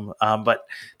to him. But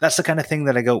that's the kind of thing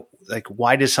that I go, like,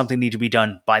 why does something need to be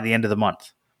done by the end of the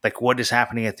month? Like, what is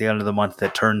happening at the end of the month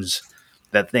that turns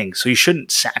that thing? So you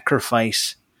shouldn't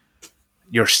sacrifice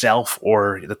yourself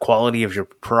or the quality of your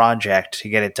project to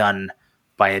get it done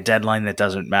by a deadline that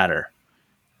doesn't matter.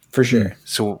 For sure.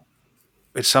 So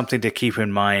it's something to keep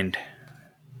in mind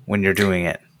when you're doing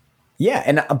it.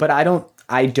 Yeah. But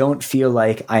I don't feel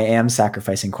like I am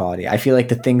sacrificing quality. I feel like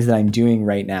the things that I'm doing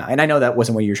right now, and I know that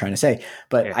wasn't what you were trying to say,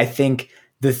 but I think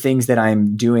the things that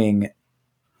I'm doing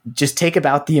just take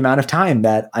about the amount of time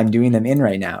that I'm doing them in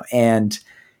right now. And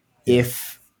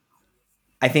if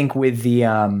I think with the,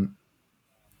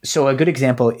 so a good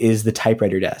example is the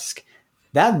typewriter desk.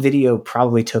 That video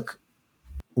probably took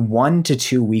 1 to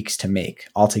 2 weeks to make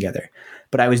altogether,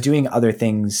 but I was doing other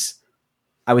things.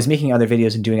 I was making other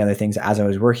videos and doing other things as I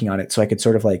was working on it. So I could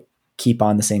sort of like keep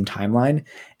on the same timeline.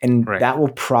 And that will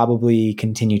probably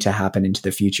continue to happen into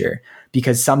the future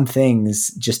because some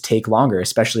things just take longer,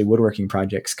 especially woodworking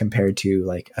projects compared to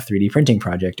like a 3D printing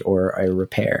project or a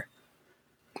repair.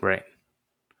 Right.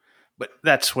 But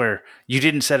that's where you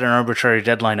didn't set an arbitrary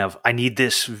deadline of, I need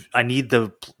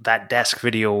that desk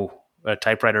video,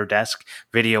 typewriter desk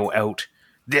video out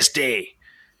this day.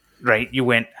 Right. You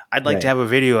went, I'd like to have a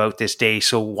video out this day.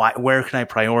 So where can I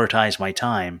prioritize my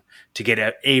time to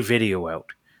get a video out?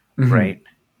 Mm-hmm. Right.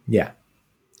 Yeah.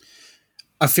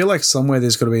 I feel like somewhere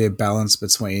there's got to be a balance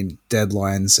between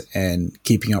deadlines and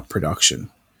keeping up production.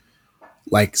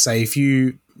 Like say if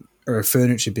you are a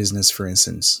furniture business, for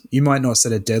instance, you might not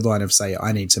set a deadline of say,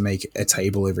 I need to make a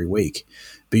table every week,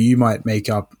 but you might make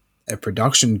up a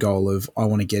production goal of I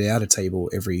want to get out a table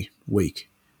every week.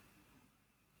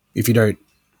 If you don't,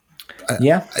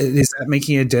 is that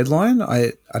making a deadline?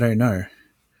 I don't know.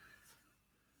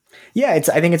 Yeah, I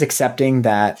think it's accepting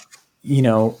that, you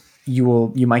know,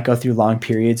 you might go through long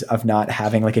periods of not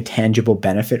having like a tangible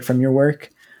benefit from your work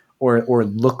or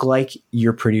look like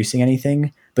you're producing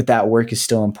anything, but that work is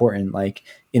still important. Like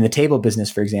in the table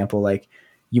business, for example, like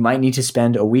you might need to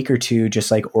spend a week or two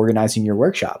just like organizing your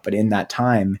workshop, but in that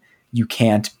time you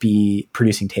can't be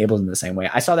producing tables in the same way.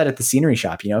 I saw that at the scenery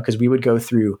shop, you know, because we would go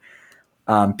through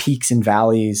peaks and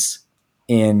valleys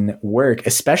in work,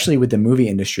 especially with the movie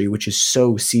industry, which is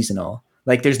so seasonal.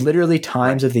 Like there's literally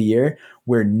times of the year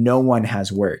where no one has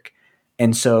work.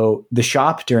 And so the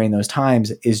shop during those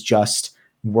times is just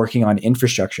working on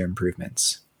infrastructure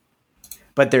improvements.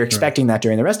 But they're expecting that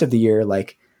during the rest of the year,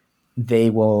 like they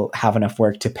will have enough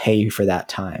work to pay for that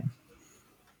time.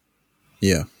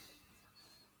 Yeah.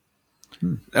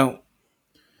 Oh,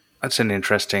 that's an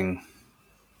interesting,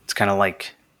 it's kind of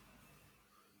like,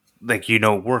 you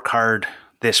know, work hard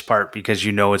this part because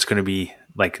you know it's going to be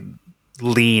like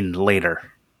lean later.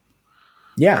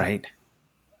 Yeah. Right.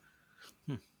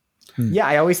 Yeah.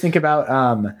 I always think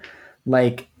about,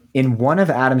 like in one of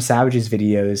Adam Savage's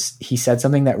videos, he said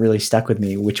something that really stuck with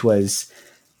me, which was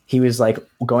he was like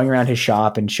going around his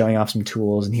shop and showing off some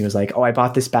tools. And he was like, oh, I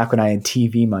bought this back when I had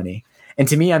TV money. And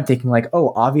to me, I'm thinking like,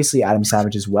 oh, obviously Adam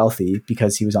Savage is wealthy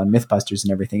because he was on Mythbusters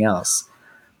and everything else.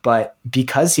 But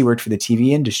because he worked for the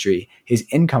TV industry, his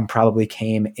income probably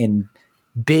came in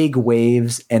big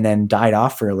waves and then died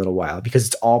off for a little while because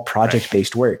it's all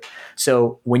project-based work.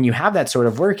 So when you have that sort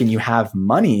of work and you have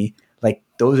money, like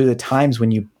those are the times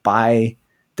when you buy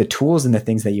the tools and the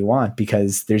things that you want,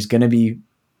 because there's going to be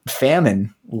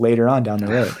famine later on down the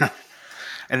road.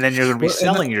 And then you're going to be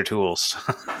selling your tools.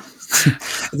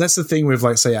 That's the thing with,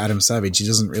 like, say, Adam Savage. He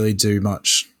doesn't really do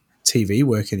much TV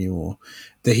work anymore.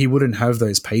 That he wouldn't have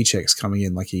those paychecks coming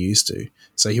in like he used to.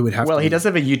 So he would have. Well, he does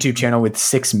have a YouTube channel with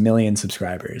 6 million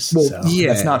subscribers. Well, so yeah,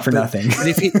 that's not for nothing. But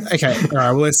if he, okay, all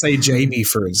right. Well, let's say Jamie,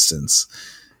 for instance.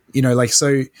 You know, like,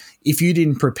 so if you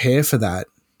didn't prepare for that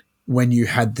when you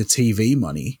had the TV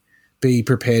money, be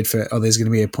prepared for, oh, there's going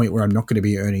to be a point where I'm not going to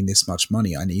be earning this much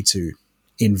money. I need to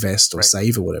invest or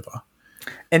save or whatever.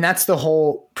 And that's the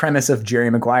whole premise of Jerry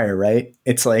Maguire, right?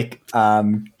 It's like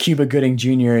Cuba Gooding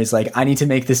Jr. is like, I need to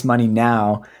make this money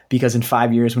now because in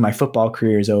 5 years when my football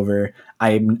career is over,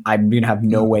 I'm going to have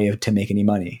no way to make any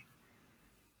money.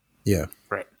 Yeah.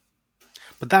 Right.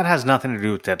 But that has nothing to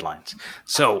do with deadlines.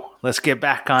 So let's get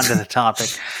back onto the topic.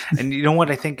 And you know what?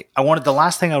 The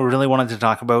last thing I really wanted to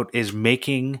talk about is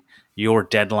making your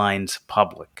deadlines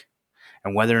public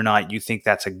and whether or not you think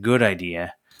that's a good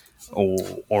idea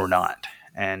or not.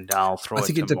 And I'll throw it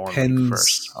to Morley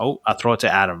first. Oh, I'll throw it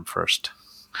to Adam first.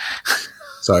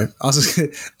 Sorry, I'll just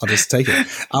take it.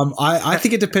 I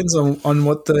think it depends on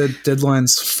what the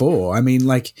deadline's for. I mean,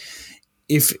 like,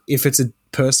 if it's a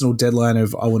personal deadline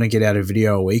of I want to get out a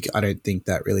video a week, I don't think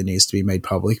that really needs to be made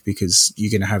public because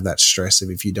you're going to have that stress of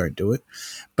if you don't do it.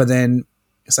 But then,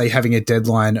 say having a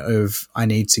deadline of I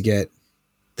need to get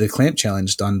the clamp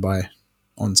challenge done by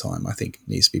on time, I think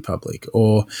needs to be public.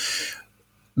 Or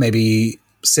maybe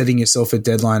setting yourself a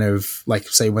deadline of, like,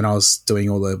 say when I was doing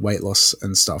all the weight loss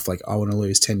and stuff, like I want to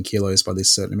lose 10 kilos by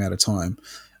this certain amount of time.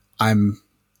 I'm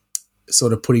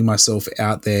sort of putting myself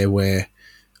out there where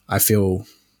I feel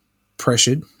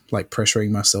pressured, like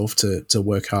pressuring myself to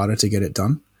work harder to get it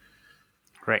done.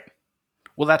 Right.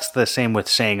 Well, that's the same with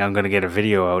saying I'm going to get a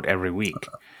video out every week.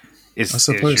 You're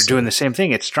doing the same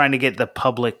thing. It's trying to get the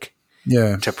public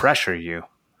to pressure you.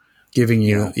 Giving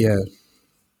you.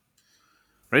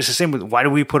 It's the same with, why do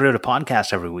we put out a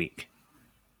podcast every week?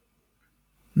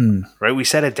 Right? We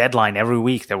set a deadline every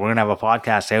week that we're going to have a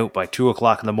podcast out by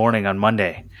 2:00 in the morning on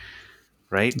Monday.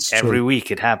 Right? Every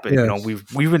week it happens. Yeah. You know,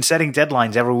 we've been setting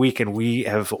deadlines every week and we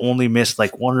have only missed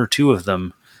like 1 or 2 of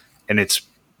them. And it's,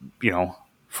 you know,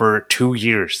 for 2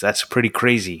 years. That's pretty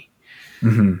crazy.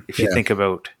 If you think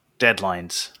about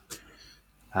deadlines.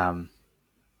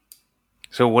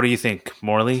 So what do you think,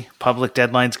 Morley? Public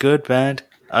deadlines good, bad,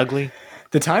 ugly?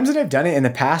 The times that I've done it in the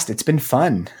past, it's been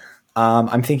fun.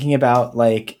 I'm thinking about,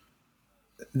 like,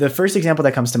 the first example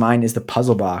that comes to mind is the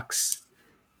puzzle box.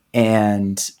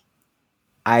 And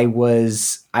I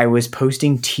was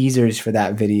posting teasers for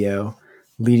that video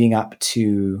leading up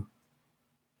to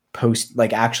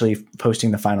actually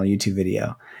posting the final YouTube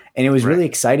video. And it was really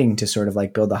exciting to sort of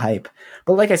like build the hype.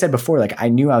 But like I said before, like I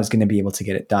knew I was going to be able to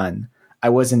get it done. I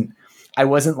wasn't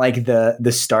like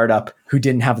the startup who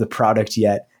didn't have the product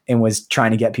yet and was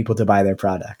trying to get people to buy their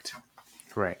product.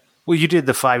 Right. Well, you did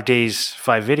the 5 days,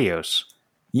 5 videos.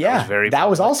 Yeah. That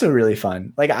was also really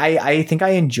fun. Like I think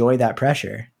I enjoy that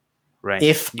pressure. Right.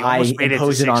 If I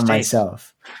impose it on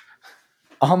myself.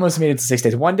 Almost made it to 6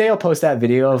 days. One day I'll post that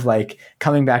video of like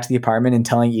coming back to the apartment and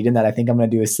telling Eden that I think I'm going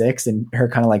to do a 6 and her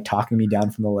kind of like talking me down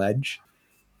from the ledge.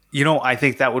 You know, I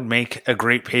think that would make a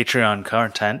great Patreon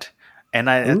content. And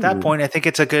at that point, I think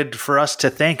it's good for us to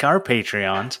thank our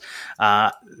Patreons.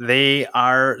 They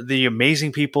are the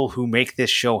amazing people who make this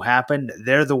show happen.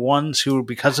 They're the ones who,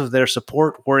 because of their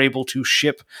support, were able to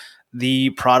ship the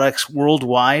products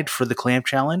worldwide for the Clamp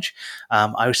Challenge.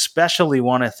 I especially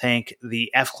want to thank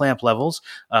the F-Clamp levels,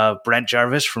 Brent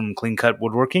Jarvis from Clean Cut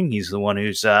Woodworking. He's the one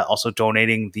who's also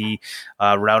donating the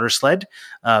router sled.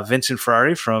 Vincent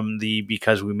Ferrari from the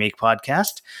Because We Make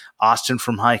podcast. Austin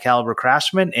from High Caliber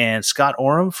Craftsman. And Scott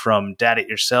Oram from Dad It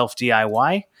Yourself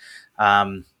DIY.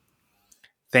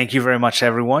 Thank you very much,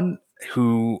 everyone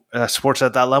who supports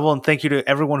at that level. And thank you to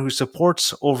everyone who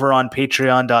supports over on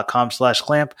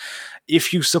patreon.com/clamp.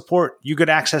 If you support, you get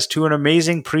access to an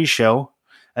amazing pre-show,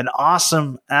 an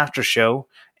awesome after show,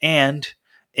 and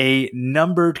a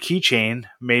numbered keychain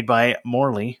made by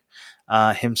Morley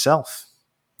himself.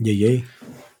 Yay.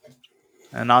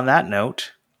 And on that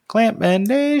note, Clamp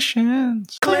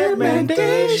Mendations. Clamp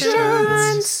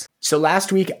Mendations. So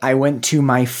last week I went to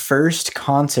my first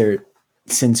concert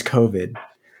since COVID.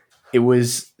 It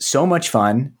was so much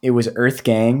fun. It was Earth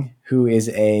Gang, who is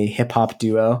a hip hop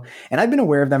duo, and I've been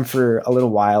aware of them for a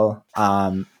little while.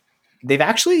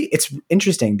 It's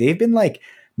interesting. They've been like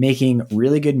making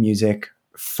really good music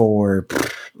for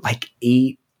like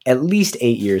at least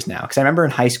 8 years now. Cause I remember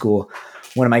in high school,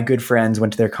 one of my good friends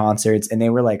went to their concerts and they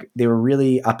were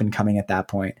really up and coming at that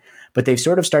point, but they've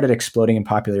sort of started exploding in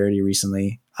popularity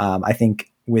recently. I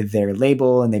think with their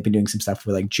label, and they've been doing some stuff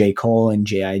with like J. Cole and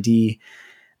JID.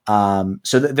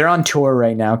 So they're on tour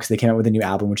right now because they came out with a new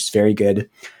album, which is very good.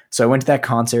 So I went to that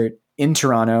concert in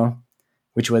Toronto,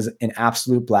 which was an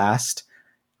absolute blast.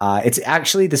 It's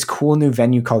actually this cool new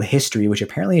venue called History, which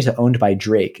apparently is owned by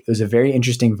Drake. It was a very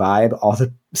interesting vibe. All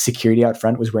the security out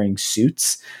front was wearing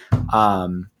suits.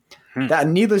 That,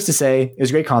 needless to say, it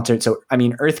was a great concert. So, I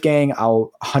mean, Earth Gang,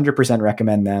 I'll 100%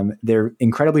 recommend them. They're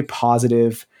incredibly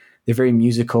positive. They're very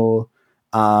musical.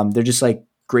 They're just like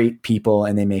great people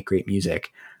and they make great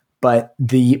music. But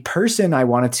the person I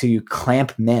wanted to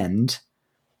clamp mend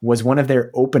was one of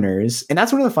their openers. And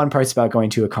that's one of the fun parts about going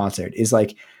to a concert is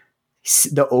like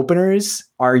the openers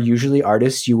are usually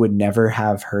artists you would never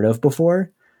have heard of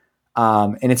before.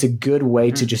 And it's a good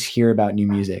way to just hear about new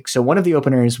music. So one of the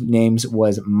openers' names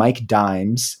was Mike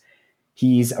Dimes.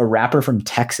 He's a rapper from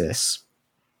Texas.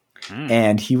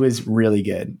 And he was really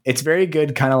good. It's very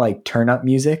good, kind of like turn up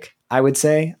music, I would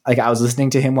say. Like I was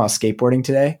listening to him while skateboarding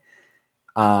today.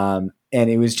 And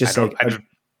it was just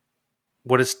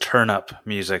what does turn up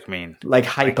music mean? Like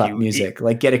hype up music,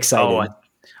 like get excited. Oh,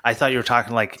 I thought you were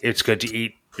talking like it's good to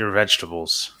eat your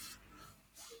vegetables.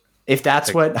 If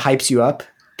that's what hypes you up,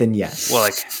 then yes. Well,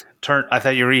 like I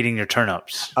thought you were eating your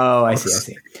turnips. Oh, I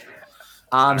see.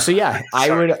 So yeah,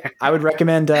 I would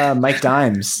recommend Mike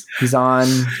Dimes. He's on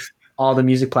all the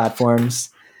music platforms,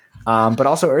 but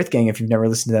also Earth Gang if you've never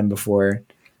listened to them before,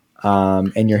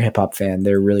 and you're a hip hop fan.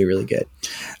 They're really, really good.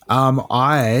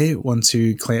 I want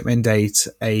to clamp mandate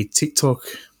a TikTok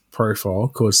profile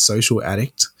called Social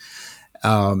Addict.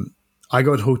 I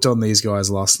got hooked on these guys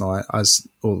last night.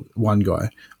 One guy.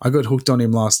 I got hooked on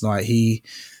him last night. He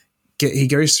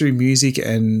goes through music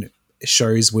and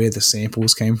shows where the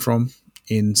samples came from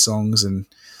in songs and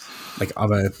like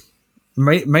other,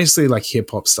 mostly like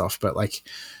hip hop stuff, but like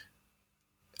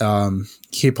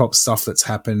hip hop stuff that's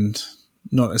happened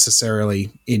not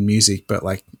necessarily in music, but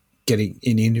like getting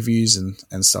in interviews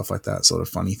and stuff like that, sort of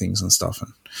funny things and stuff.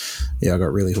 And yeah, I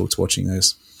got really hooked watching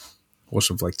those. Watched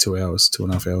them for like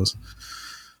 2.5 hours.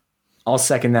 I'll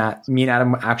second that. Me and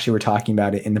Adam actually were talking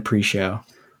about it in the pre-show.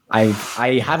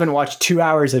 I haven't watched 2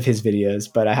 hours of his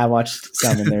videos, but I have watched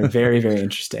some and they're very, very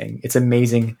interesting. It's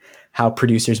amazing how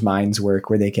producers' minds work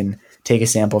where they can take a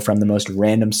sample from the most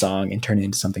random song and turn it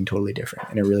into something totally different.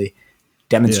 And it really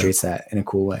demonstrates that in a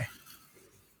cool way.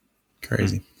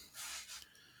 Crazy.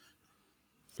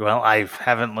 Well, I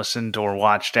haven't listened or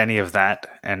watched any of that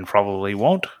and probably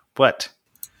won't, but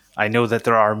I know that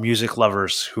there are music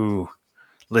lovers who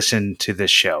listen to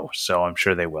this show, so I'm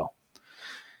sure they will.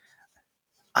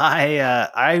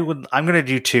 I'm going to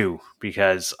do two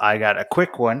because I got a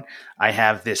quick one. I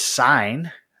have this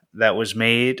sign that was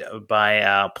made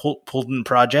by Pulton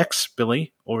Projects,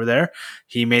 Billy over there.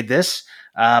 He made this,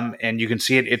 and you can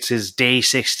see it. It's his Day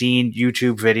 16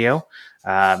 YouTube video,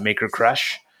 Maker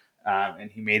Crush, and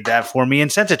he made that for me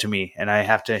and sent it to me. And I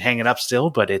have to hang it up still,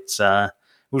 but it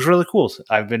was really cool.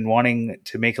 I've been wanting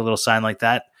to make a little sign like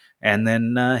that, and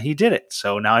then he did it.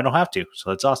 So now I don't have to.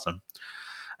 So that's awesome.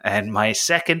 And my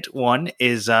second one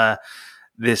is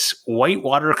this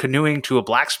whitewater canoeing to a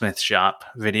blacksmith shop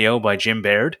video by Jim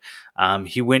Baird.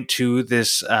 He went to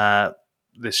this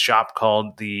shop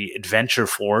called the Adventure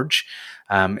Forge,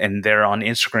 and they're on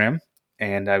Instagram.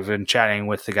 And I've been chatting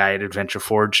with the guy at Adventure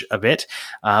Forge a bit,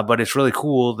 but it's really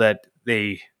cool that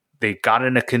they got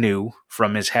in a canoe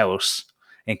from his house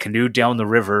and canoed down the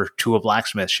river to a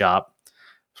blacksmith shop,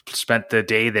 spent the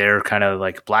day there kind of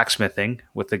like blacksmithing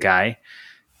with the guy,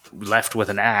 left with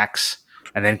an axe,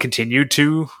 and then continued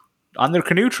on their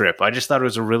canoe trip. I just thought it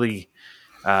was a really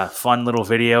fun little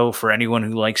video for anyone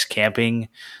who likes camping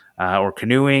or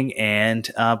canoeing and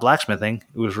blacksmithing.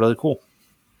 It was really cool.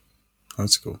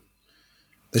 That's cool.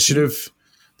 They should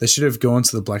have gone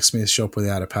to the blacksmith shop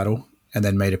without a paddle and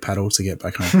then made a paddle to get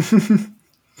back home.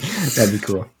 That'd be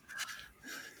cool.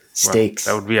 Stakes.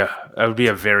 Well, that would be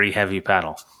a very heavy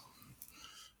paddle.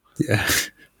 Yeah.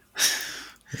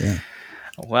 Yeah.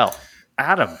 Well,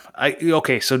 Adam,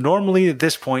 so normally at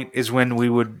this point is when we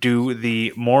would do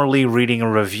the Morley reading a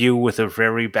review with a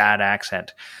very bad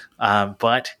accent.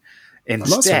 But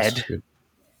instead,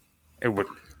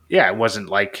 yeah, it wasn't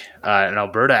like an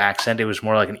Alberta accent. It was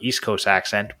more like an East Coast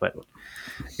accent, but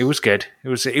it was good.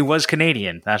 It was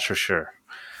Canadian, that's for sure.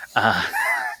 Yeah.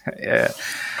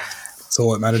 That's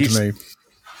all that mattered to me.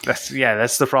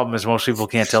 That's the problem, is most people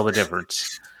can't tell the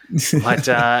difference.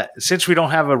 But since we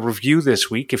don't have a review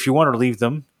this week, if you want to leave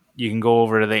them, you can go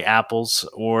over to the Apples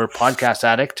or Podcast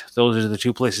Addict. Those are the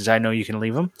two places I know you can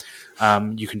leave them.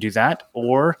 You can do that,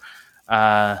 or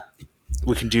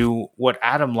we can do what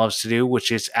Adam loves to do,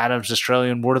 which is Adam's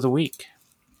Australian Word of the Week.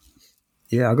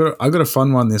 Yeah, I got a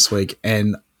fun one this week,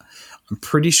 and I'm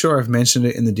pretty sure I've mentioned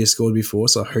it in the Discord before,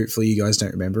 so hopefully you guys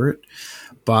don't remember it.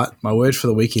 But my word for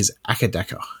the week is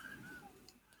akadaka.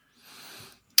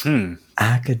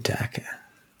 Akadaka.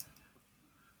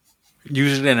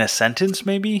 Use it in a sentence,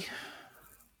 maybe?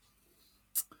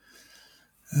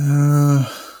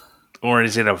 Or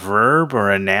is it a verb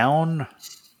or a noun?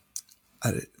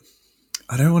 I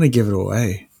don't want to give it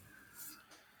away.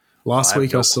 Last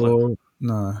week I saw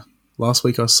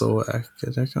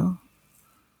akadaka.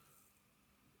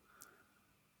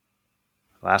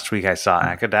 Last week I saw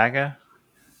akadaka.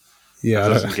 Yeah, I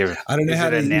don't know how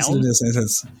to use it in a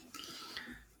sentence.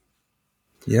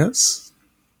 Yes,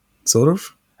 sort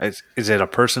of. Is it a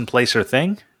person, place, or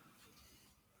thing?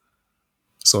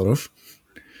 Sort of.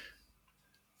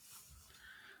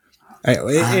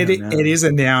 It is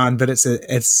a noun, but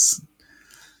it's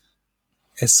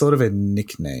sort of a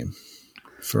nickname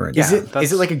for a noun.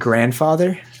 Is it like a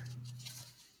grandfather?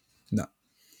 No.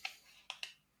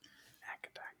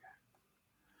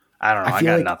 I don't know. I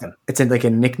got like nothing. It's like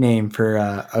a nickname for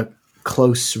a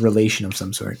close relation of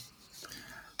some sort.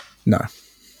 No.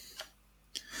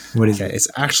 What is it? It's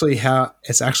actually how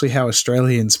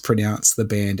Australians pronounce the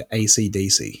band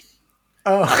AC/DC.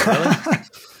 Oh,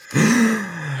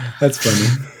 that's funny.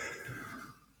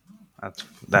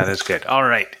 That is good. All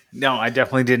right. No, I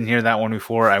definitely didn't hear that one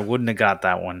before. I wouldn't have got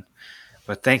that one.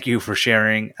 But thank you for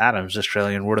sharing Adam's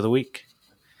Australian Word of the Week.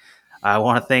 I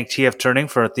want to thank TF Turning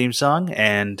for our theme song,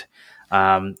 and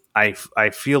I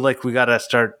feel like we got to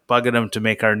start bugging them to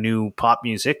make our new pop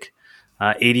music,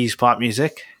 80s pop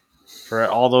music. For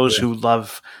all those who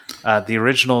love the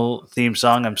original theme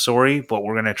song, I'm sorry, but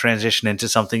we're going to transition into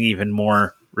something even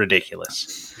more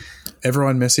ridiculous.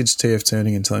 Everyone message TF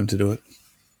Turning and tell him to do it.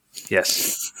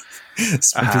 Yes.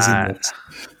 That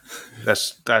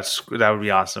would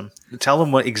be awesome. Tell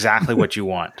them exactly what you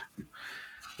want,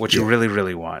 what you really,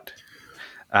 really want.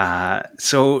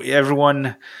 So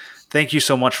everyone, thank you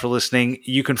so much for listening.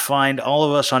 You can find all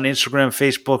of us on Instagram,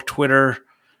 Facebook, Twitter,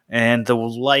 and the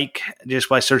like just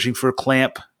by searching for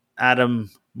Clamp,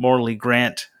 Adam, Morley,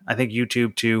 Grant. I think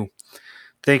YouTube too.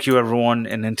 Thank you, everyone.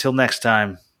 And until next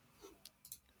time,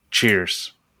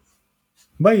 cheers.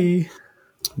 Bye.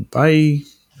 Bye.